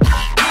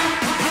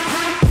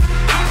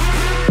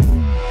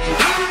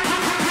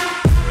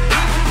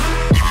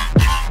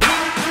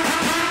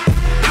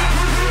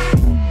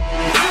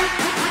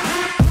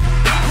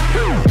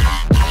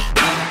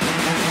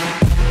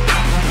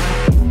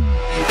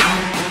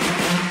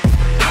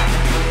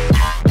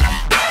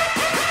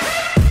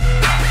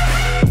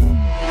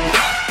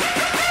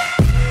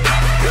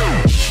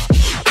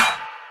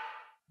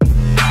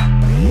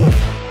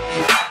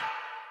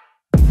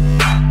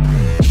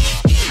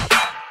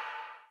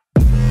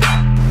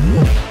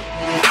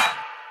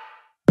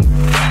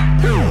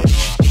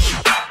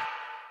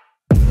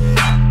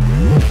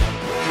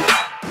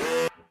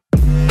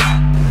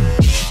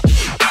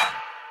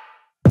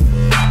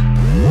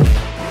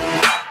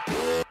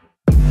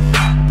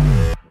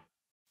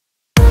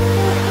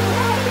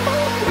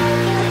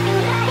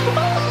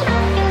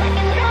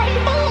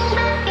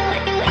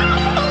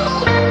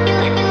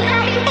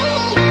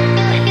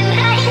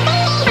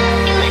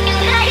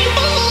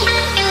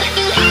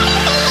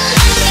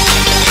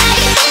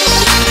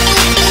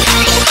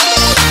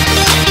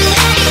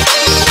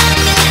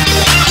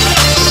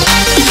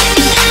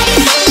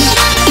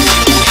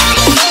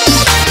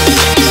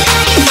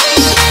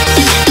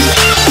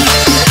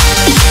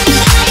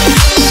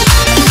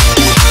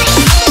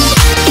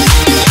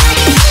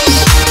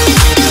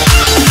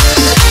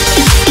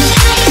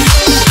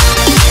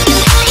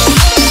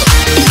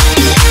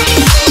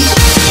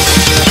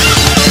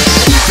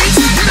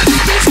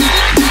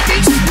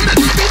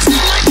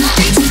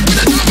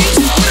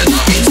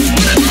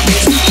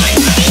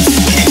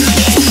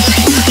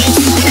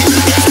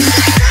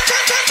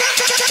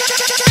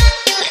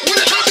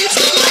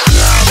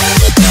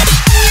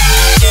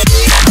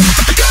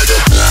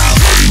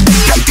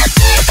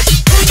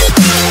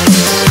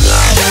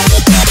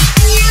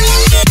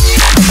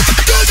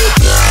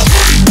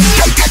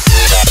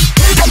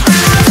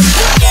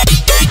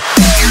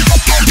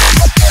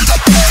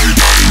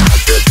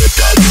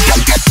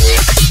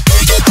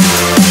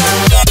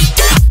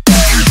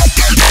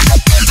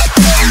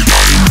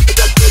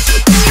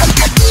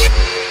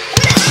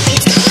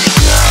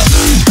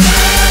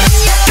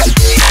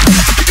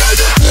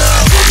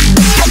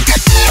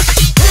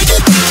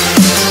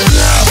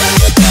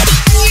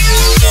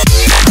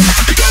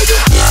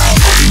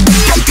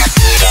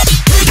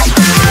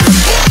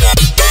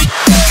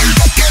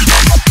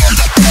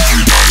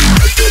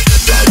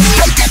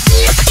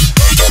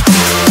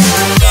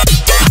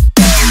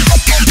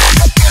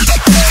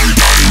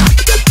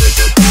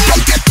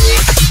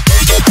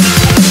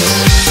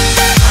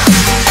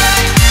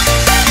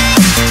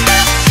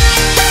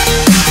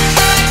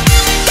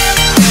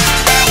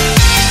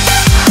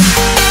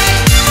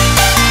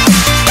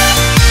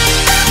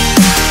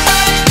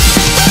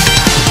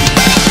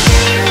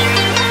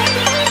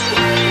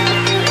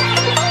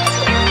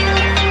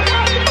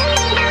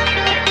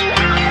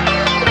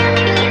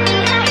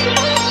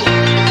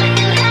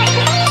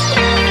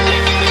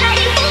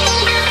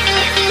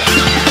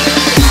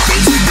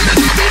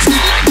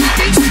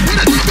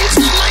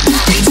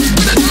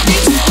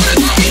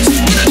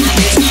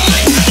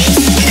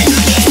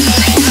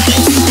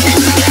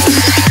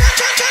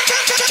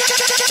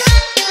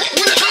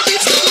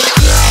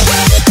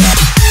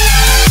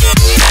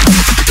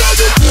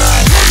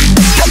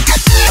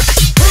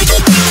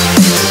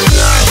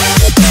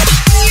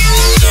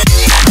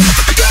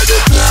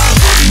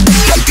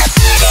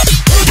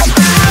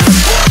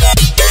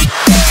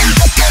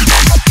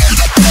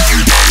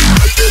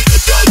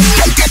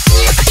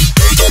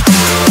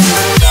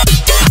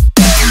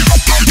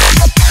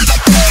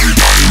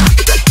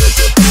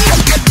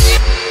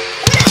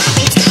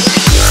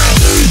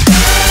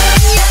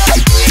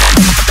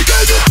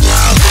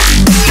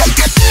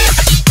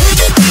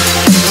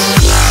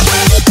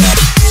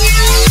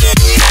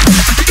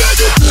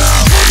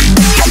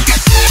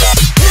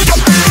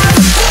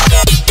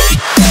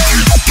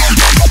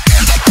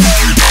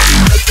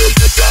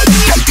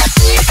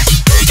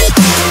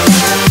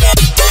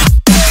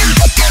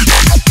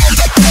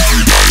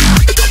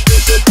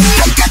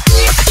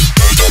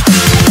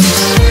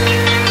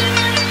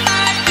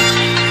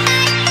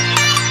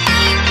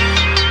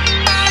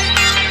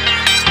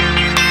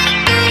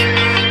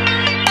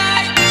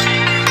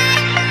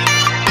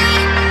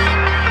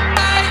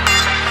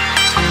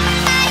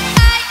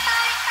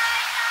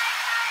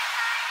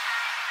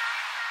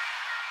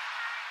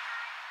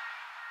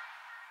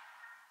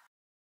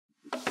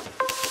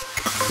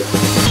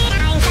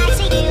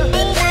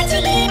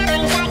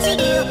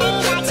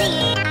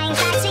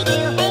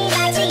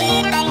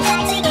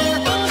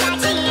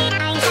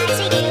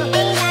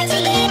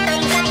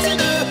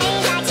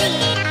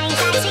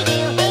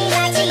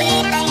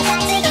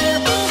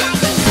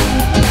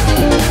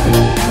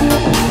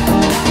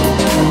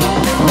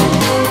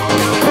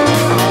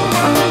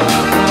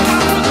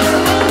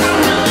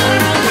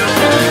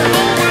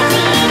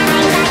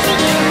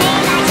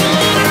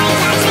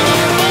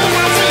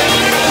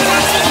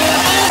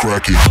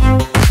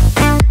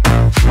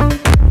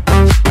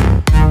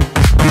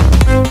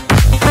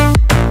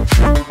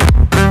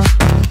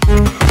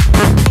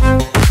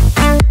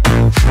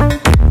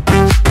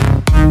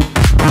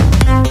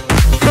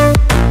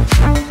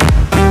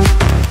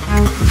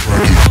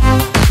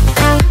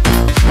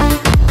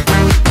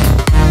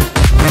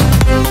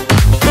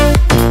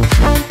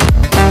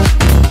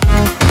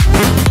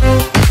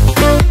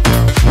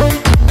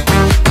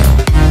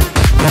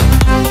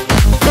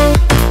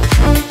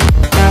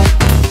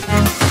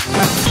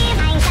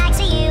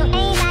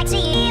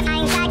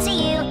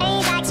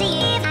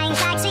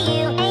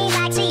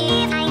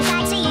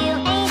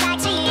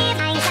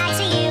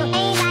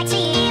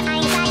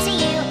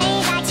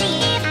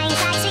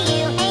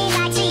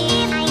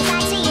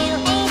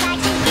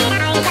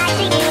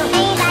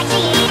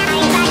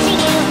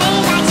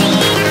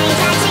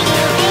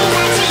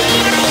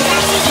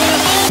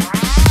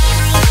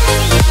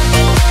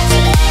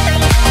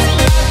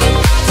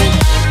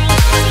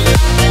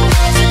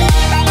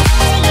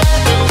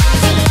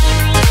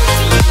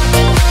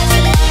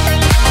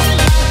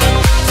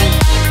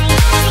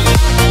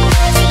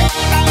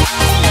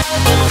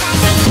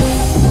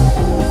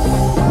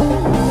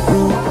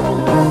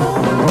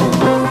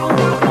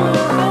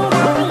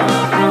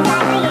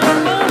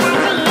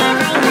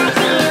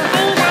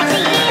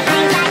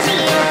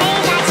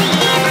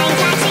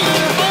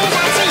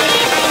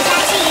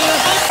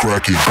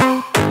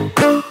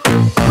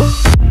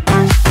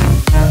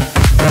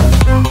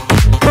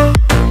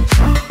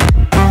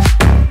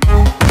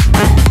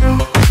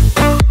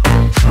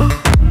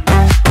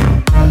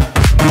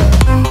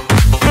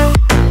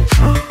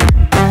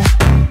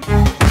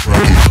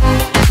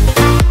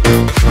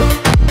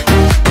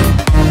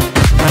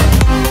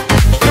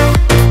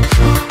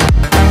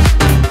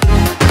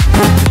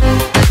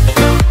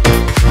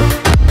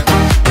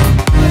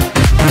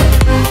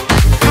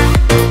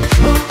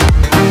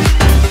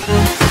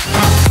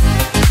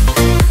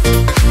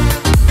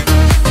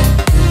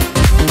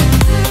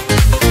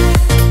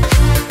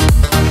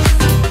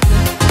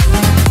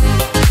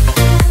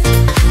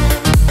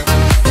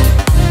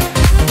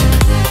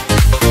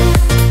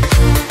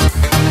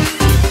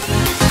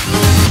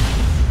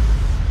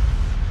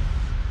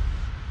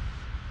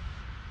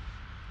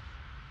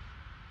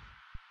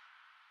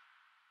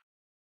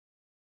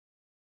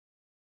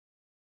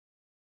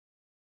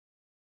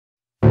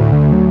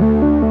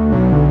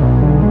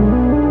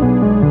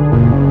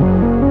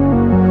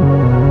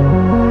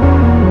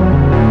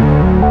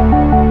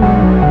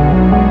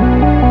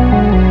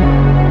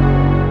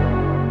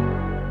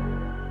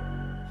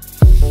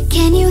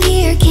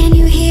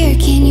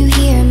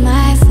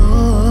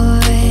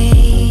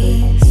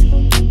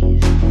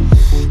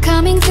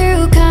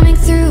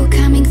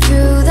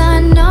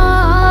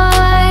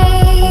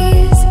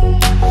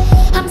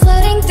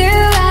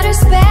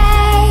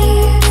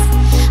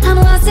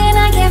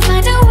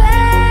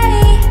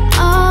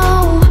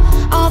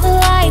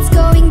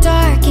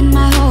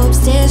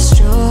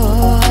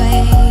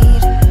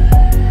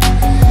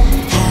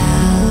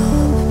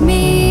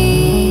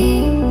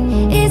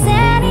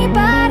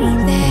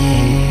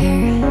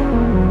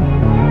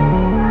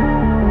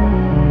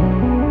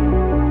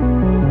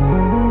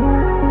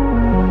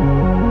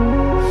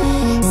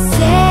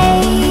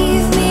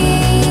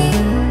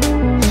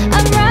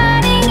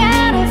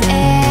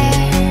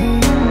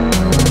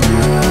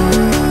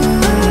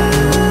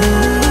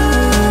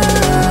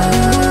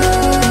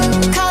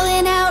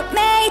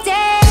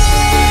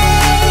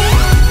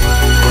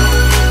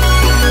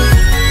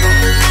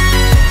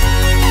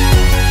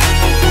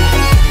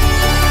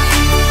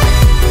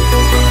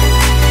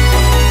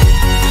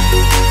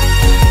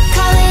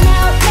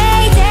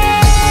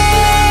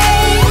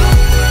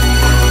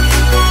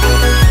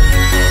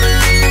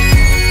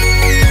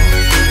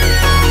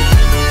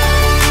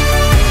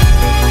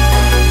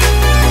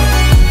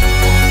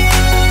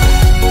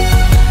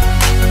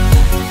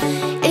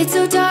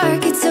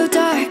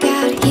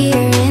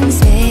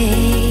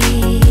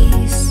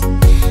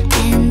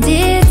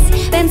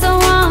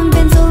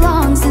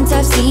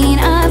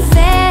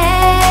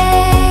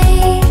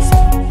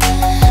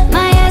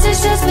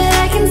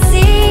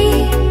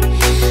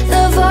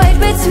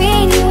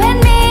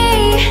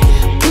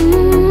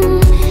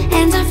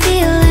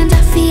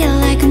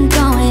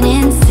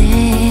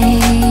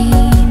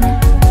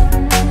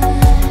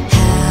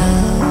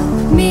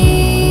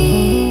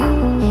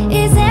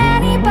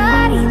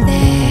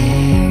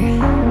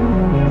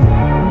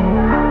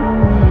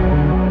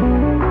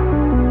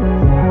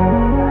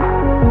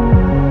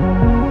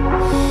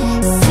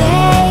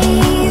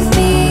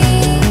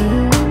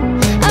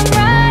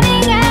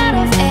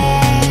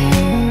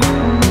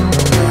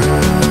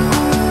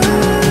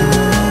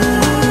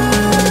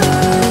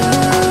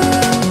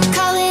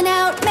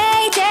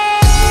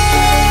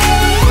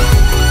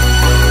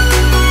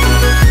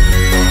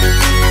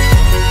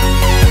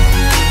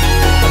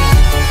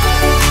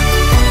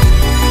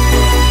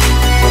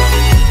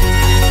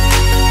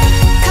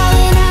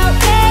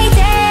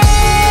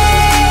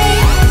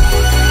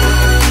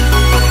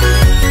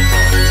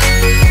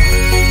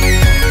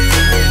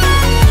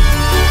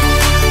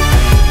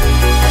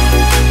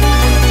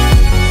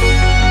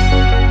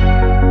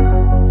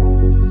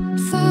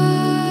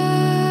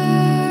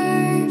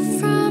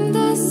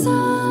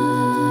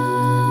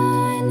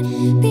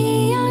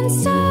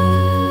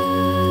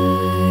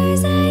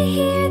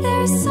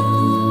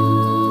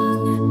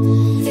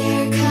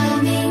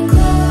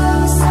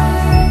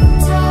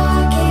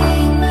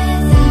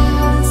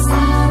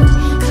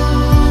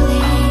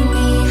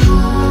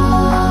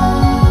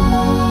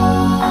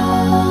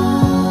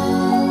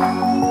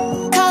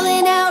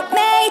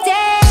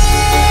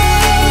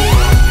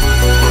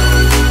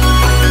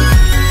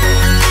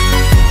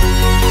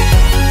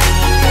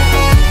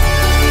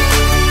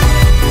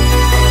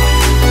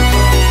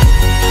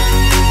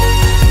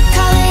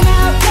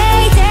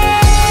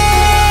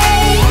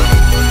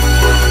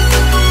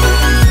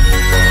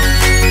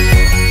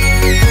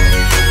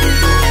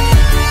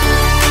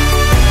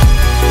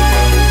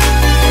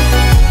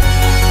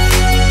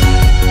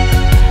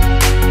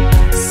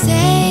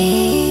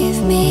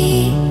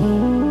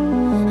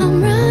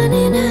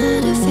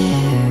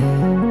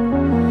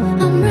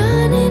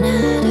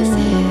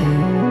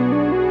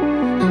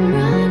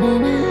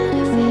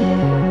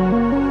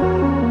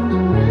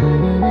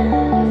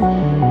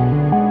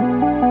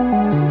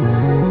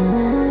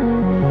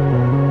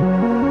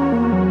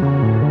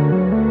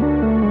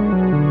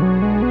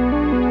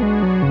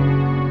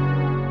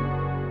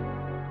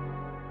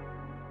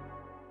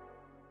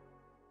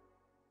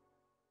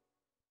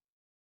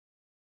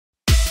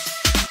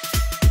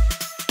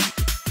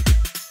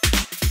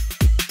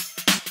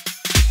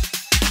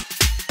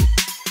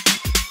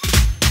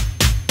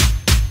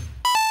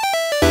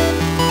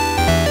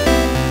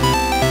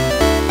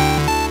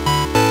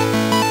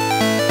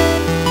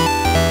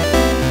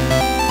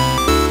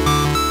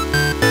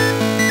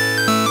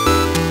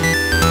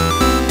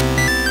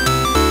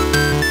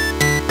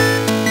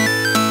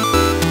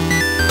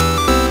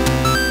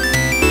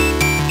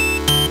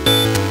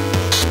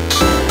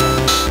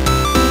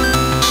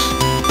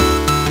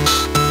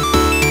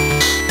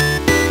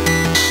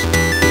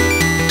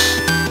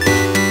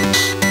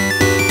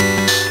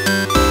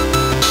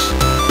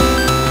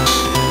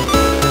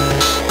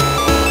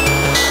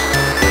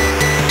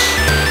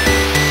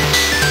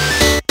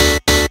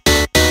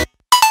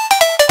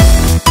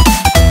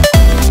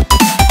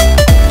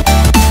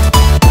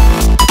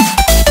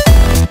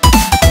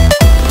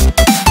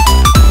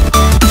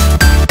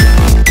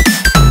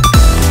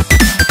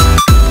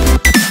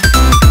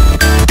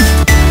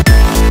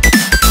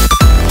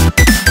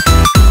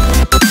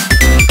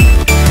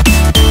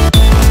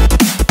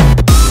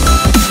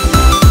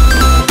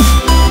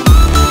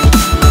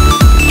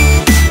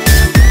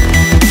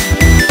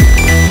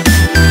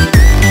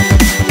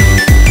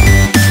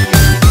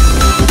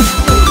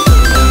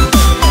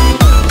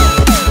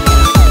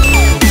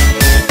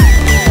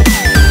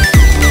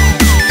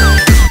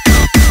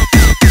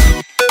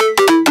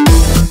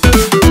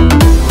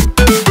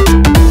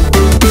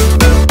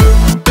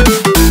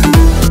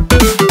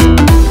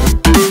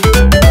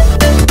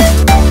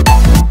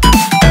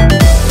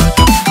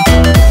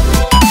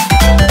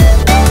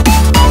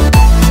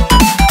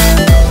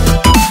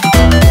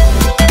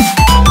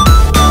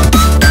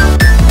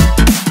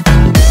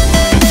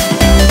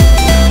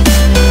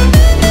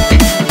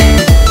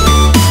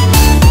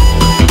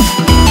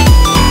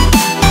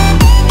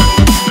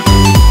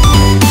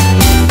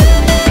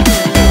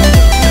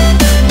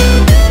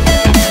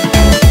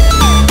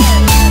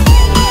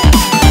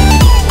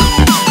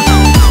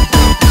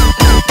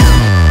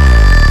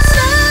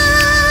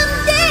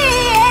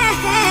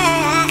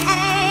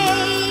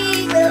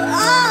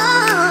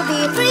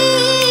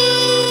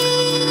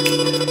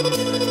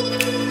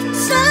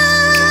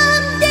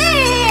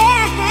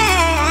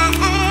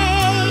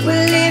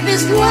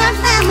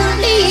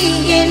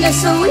 in a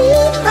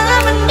sweet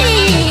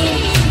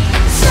harmony.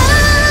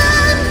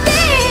 Someday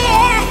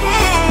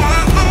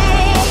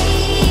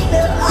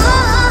we'll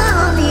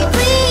all be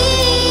free.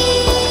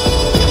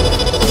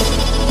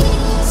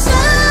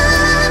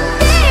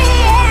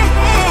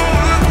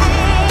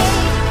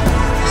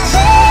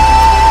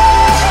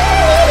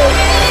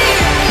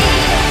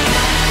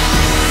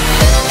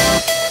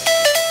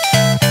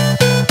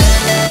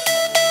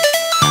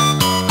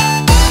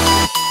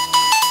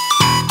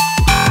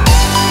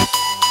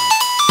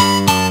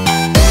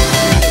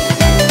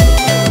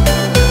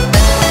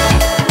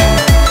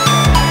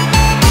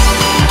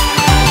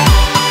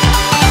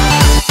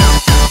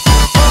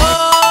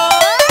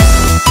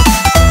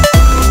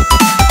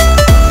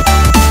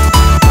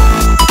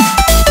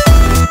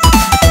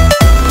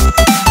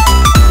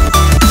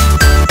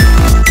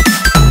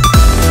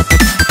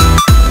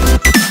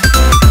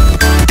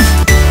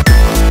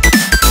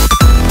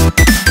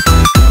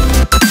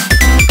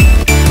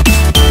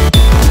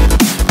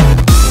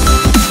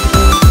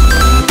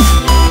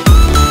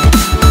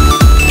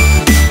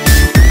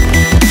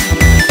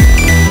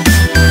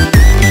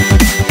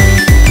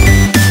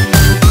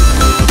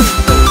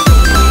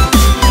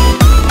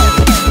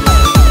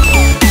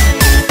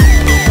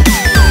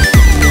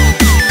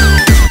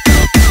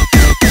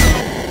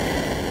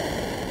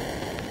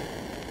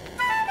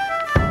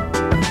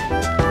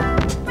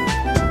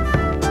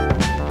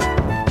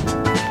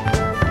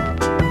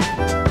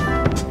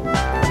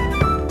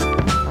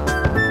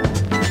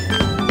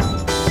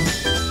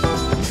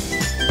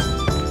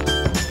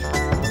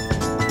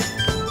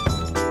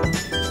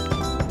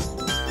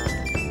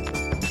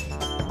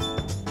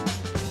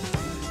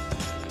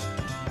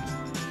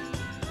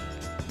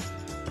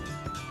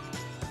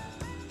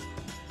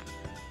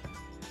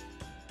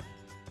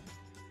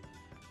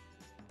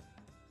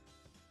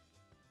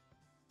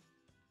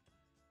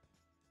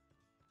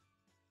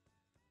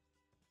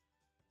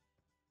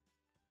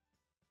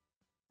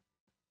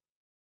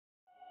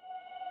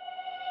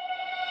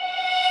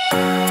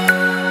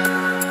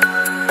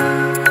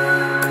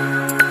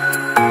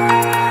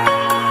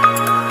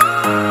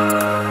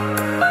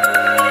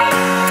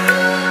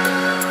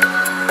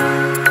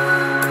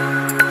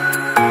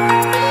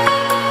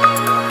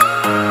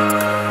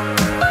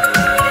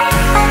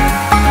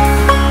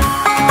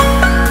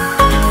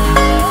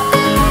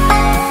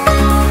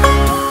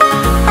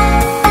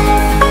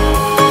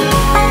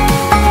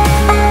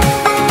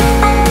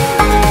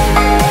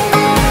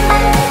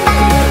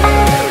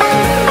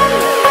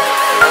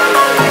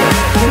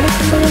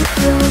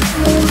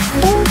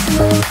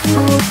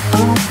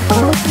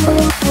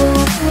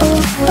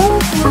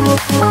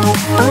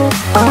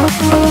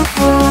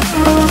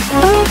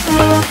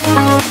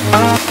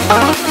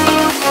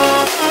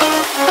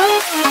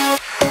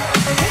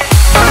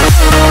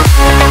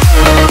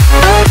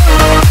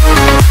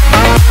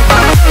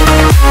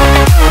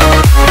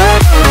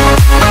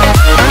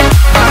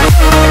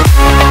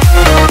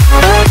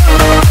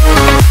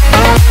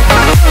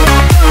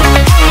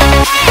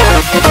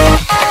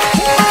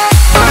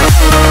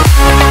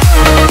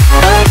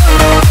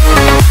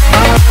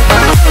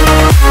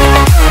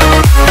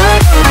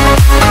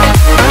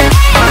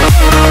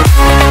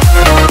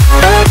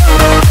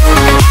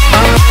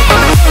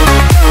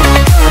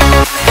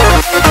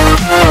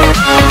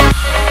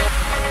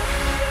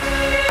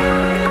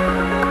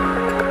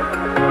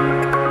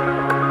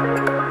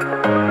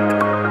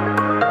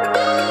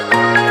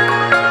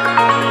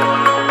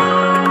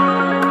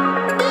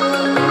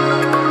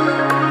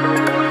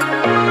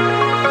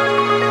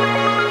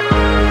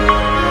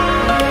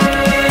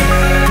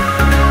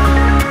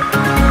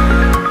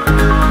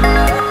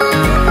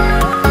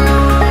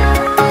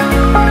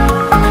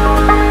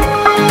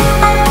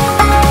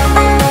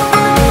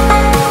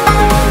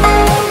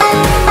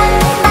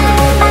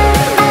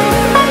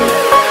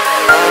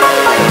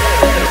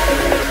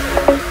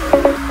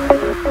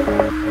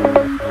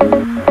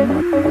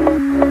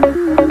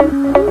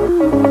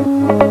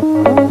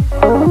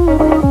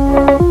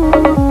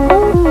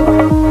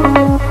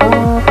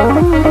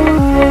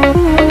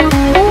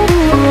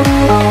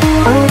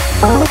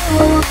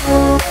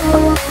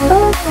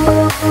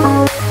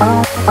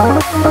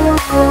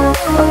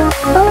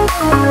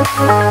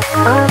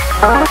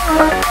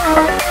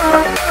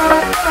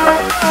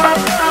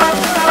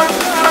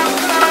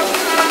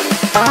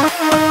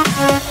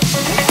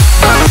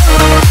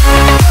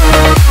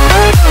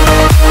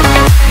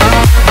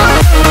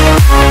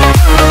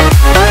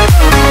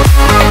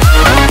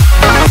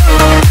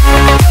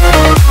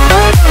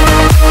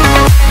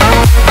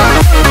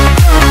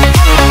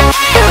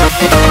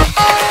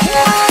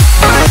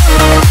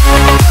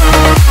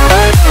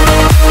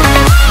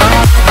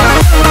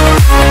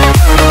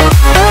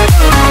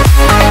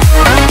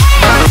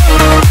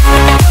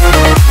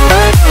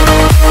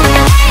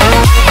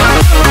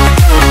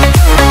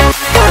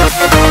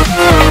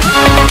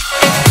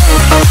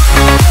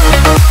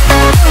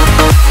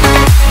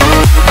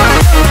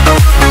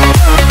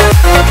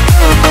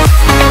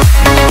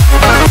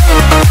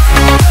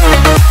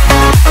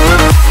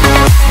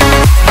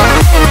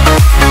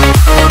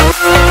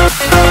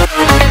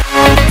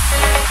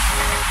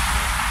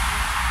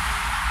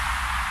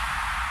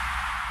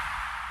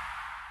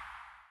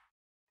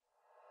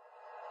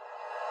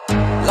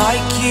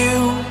 you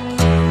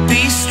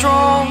be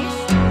strong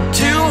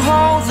to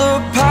hold the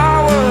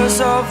powers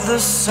of the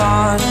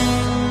sun.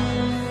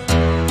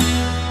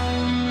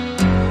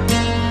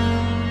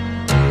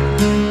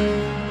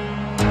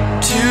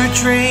 To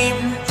dream,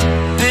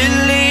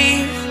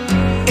 believe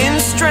in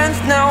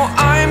strength. Now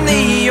I'm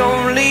the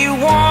only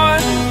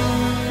one,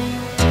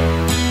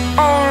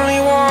 only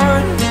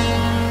one.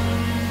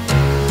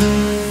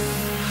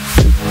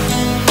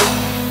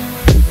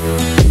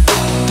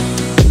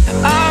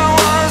 I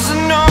was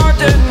an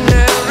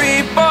ordinary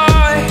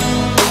boy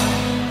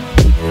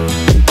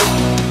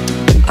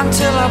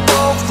until I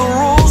broke the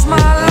rules.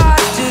 My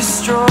life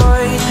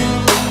destroyed,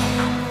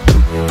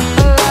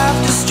 life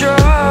destroyed.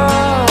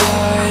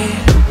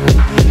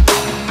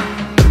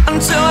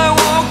 Until I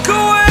woke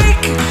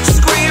awake,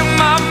 scream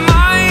my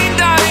mind,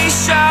 I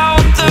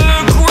shout, the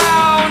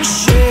ground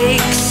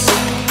shakes.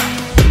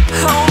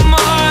 How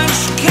much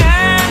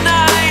can I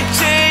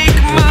take?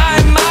 My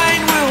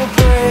mind will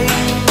break.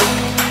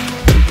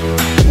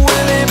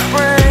 Will it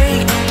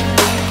break?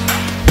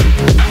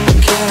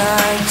 Can I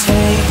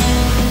take?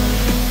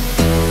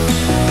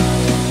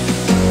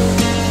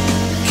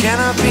 Can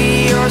I be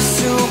your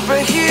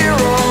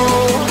superhero?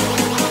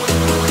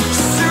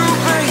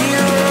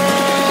 Superhero.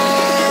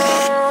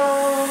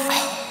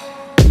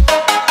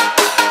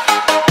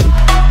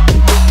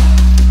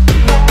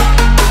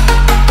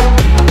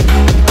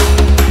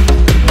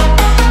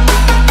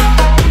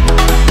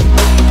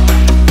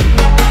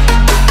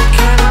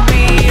 Can I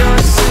be your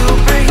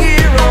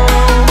superhero?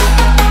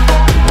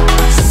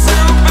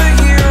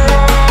 Superhero.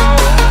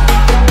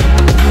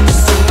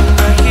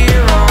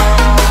 Superhero.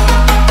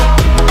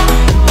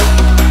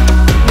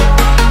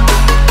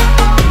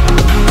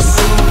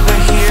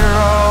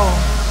 Superhero.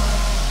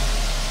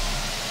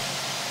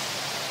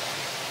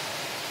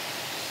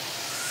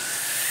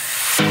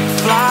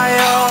 Fly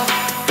up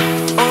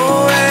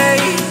away.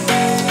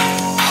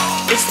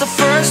 It's the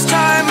first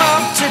time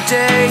of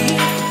today.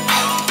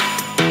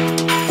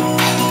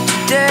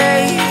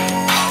 Today.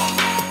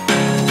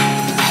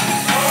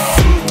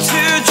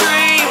 To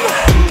dream,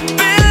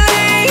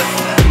 believe.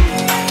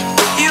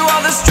 You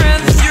are the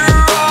strength,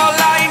 you're all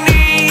I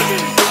need.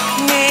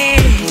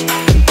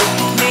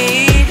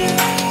 Need.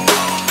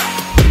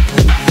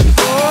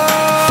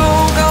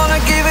 Oh, gonna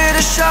give it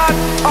a shot.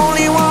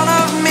 Only one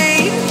of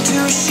me to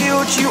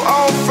shield you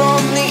all from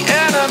the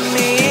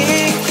enemy.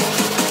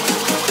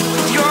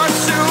 You're a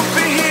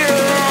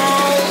superhero.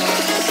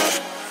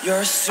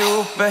 You're a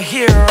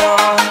superhero.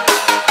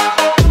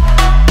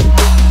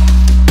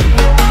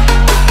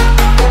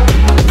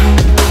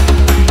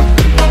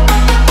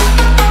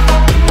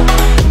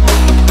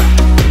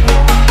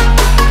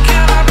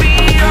 Can I be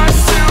your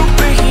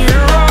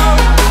superhero?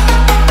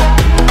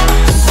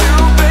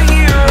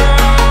 Superhero.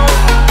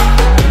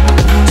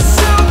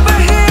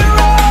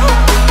 Superhero.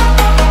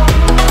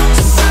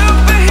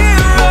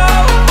 Superhero.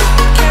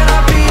 Can I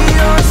be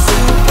your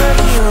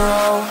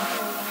superhero?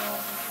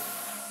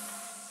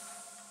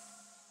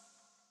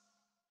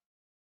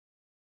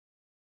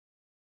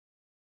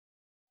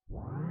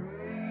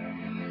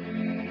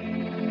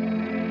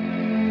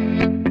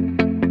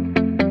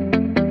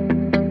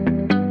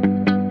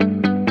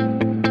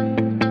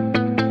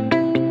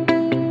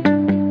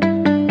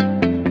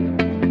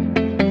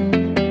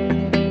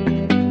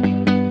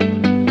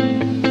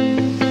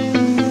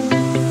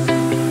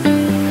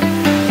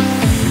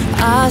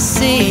 I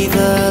see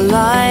the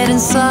light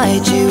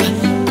inside you,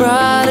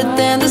 brighter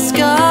than the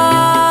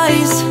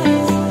skies.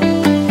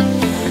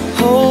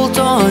 Hold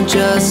on,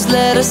 just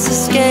let us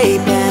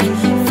escape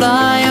and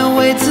fly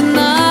away to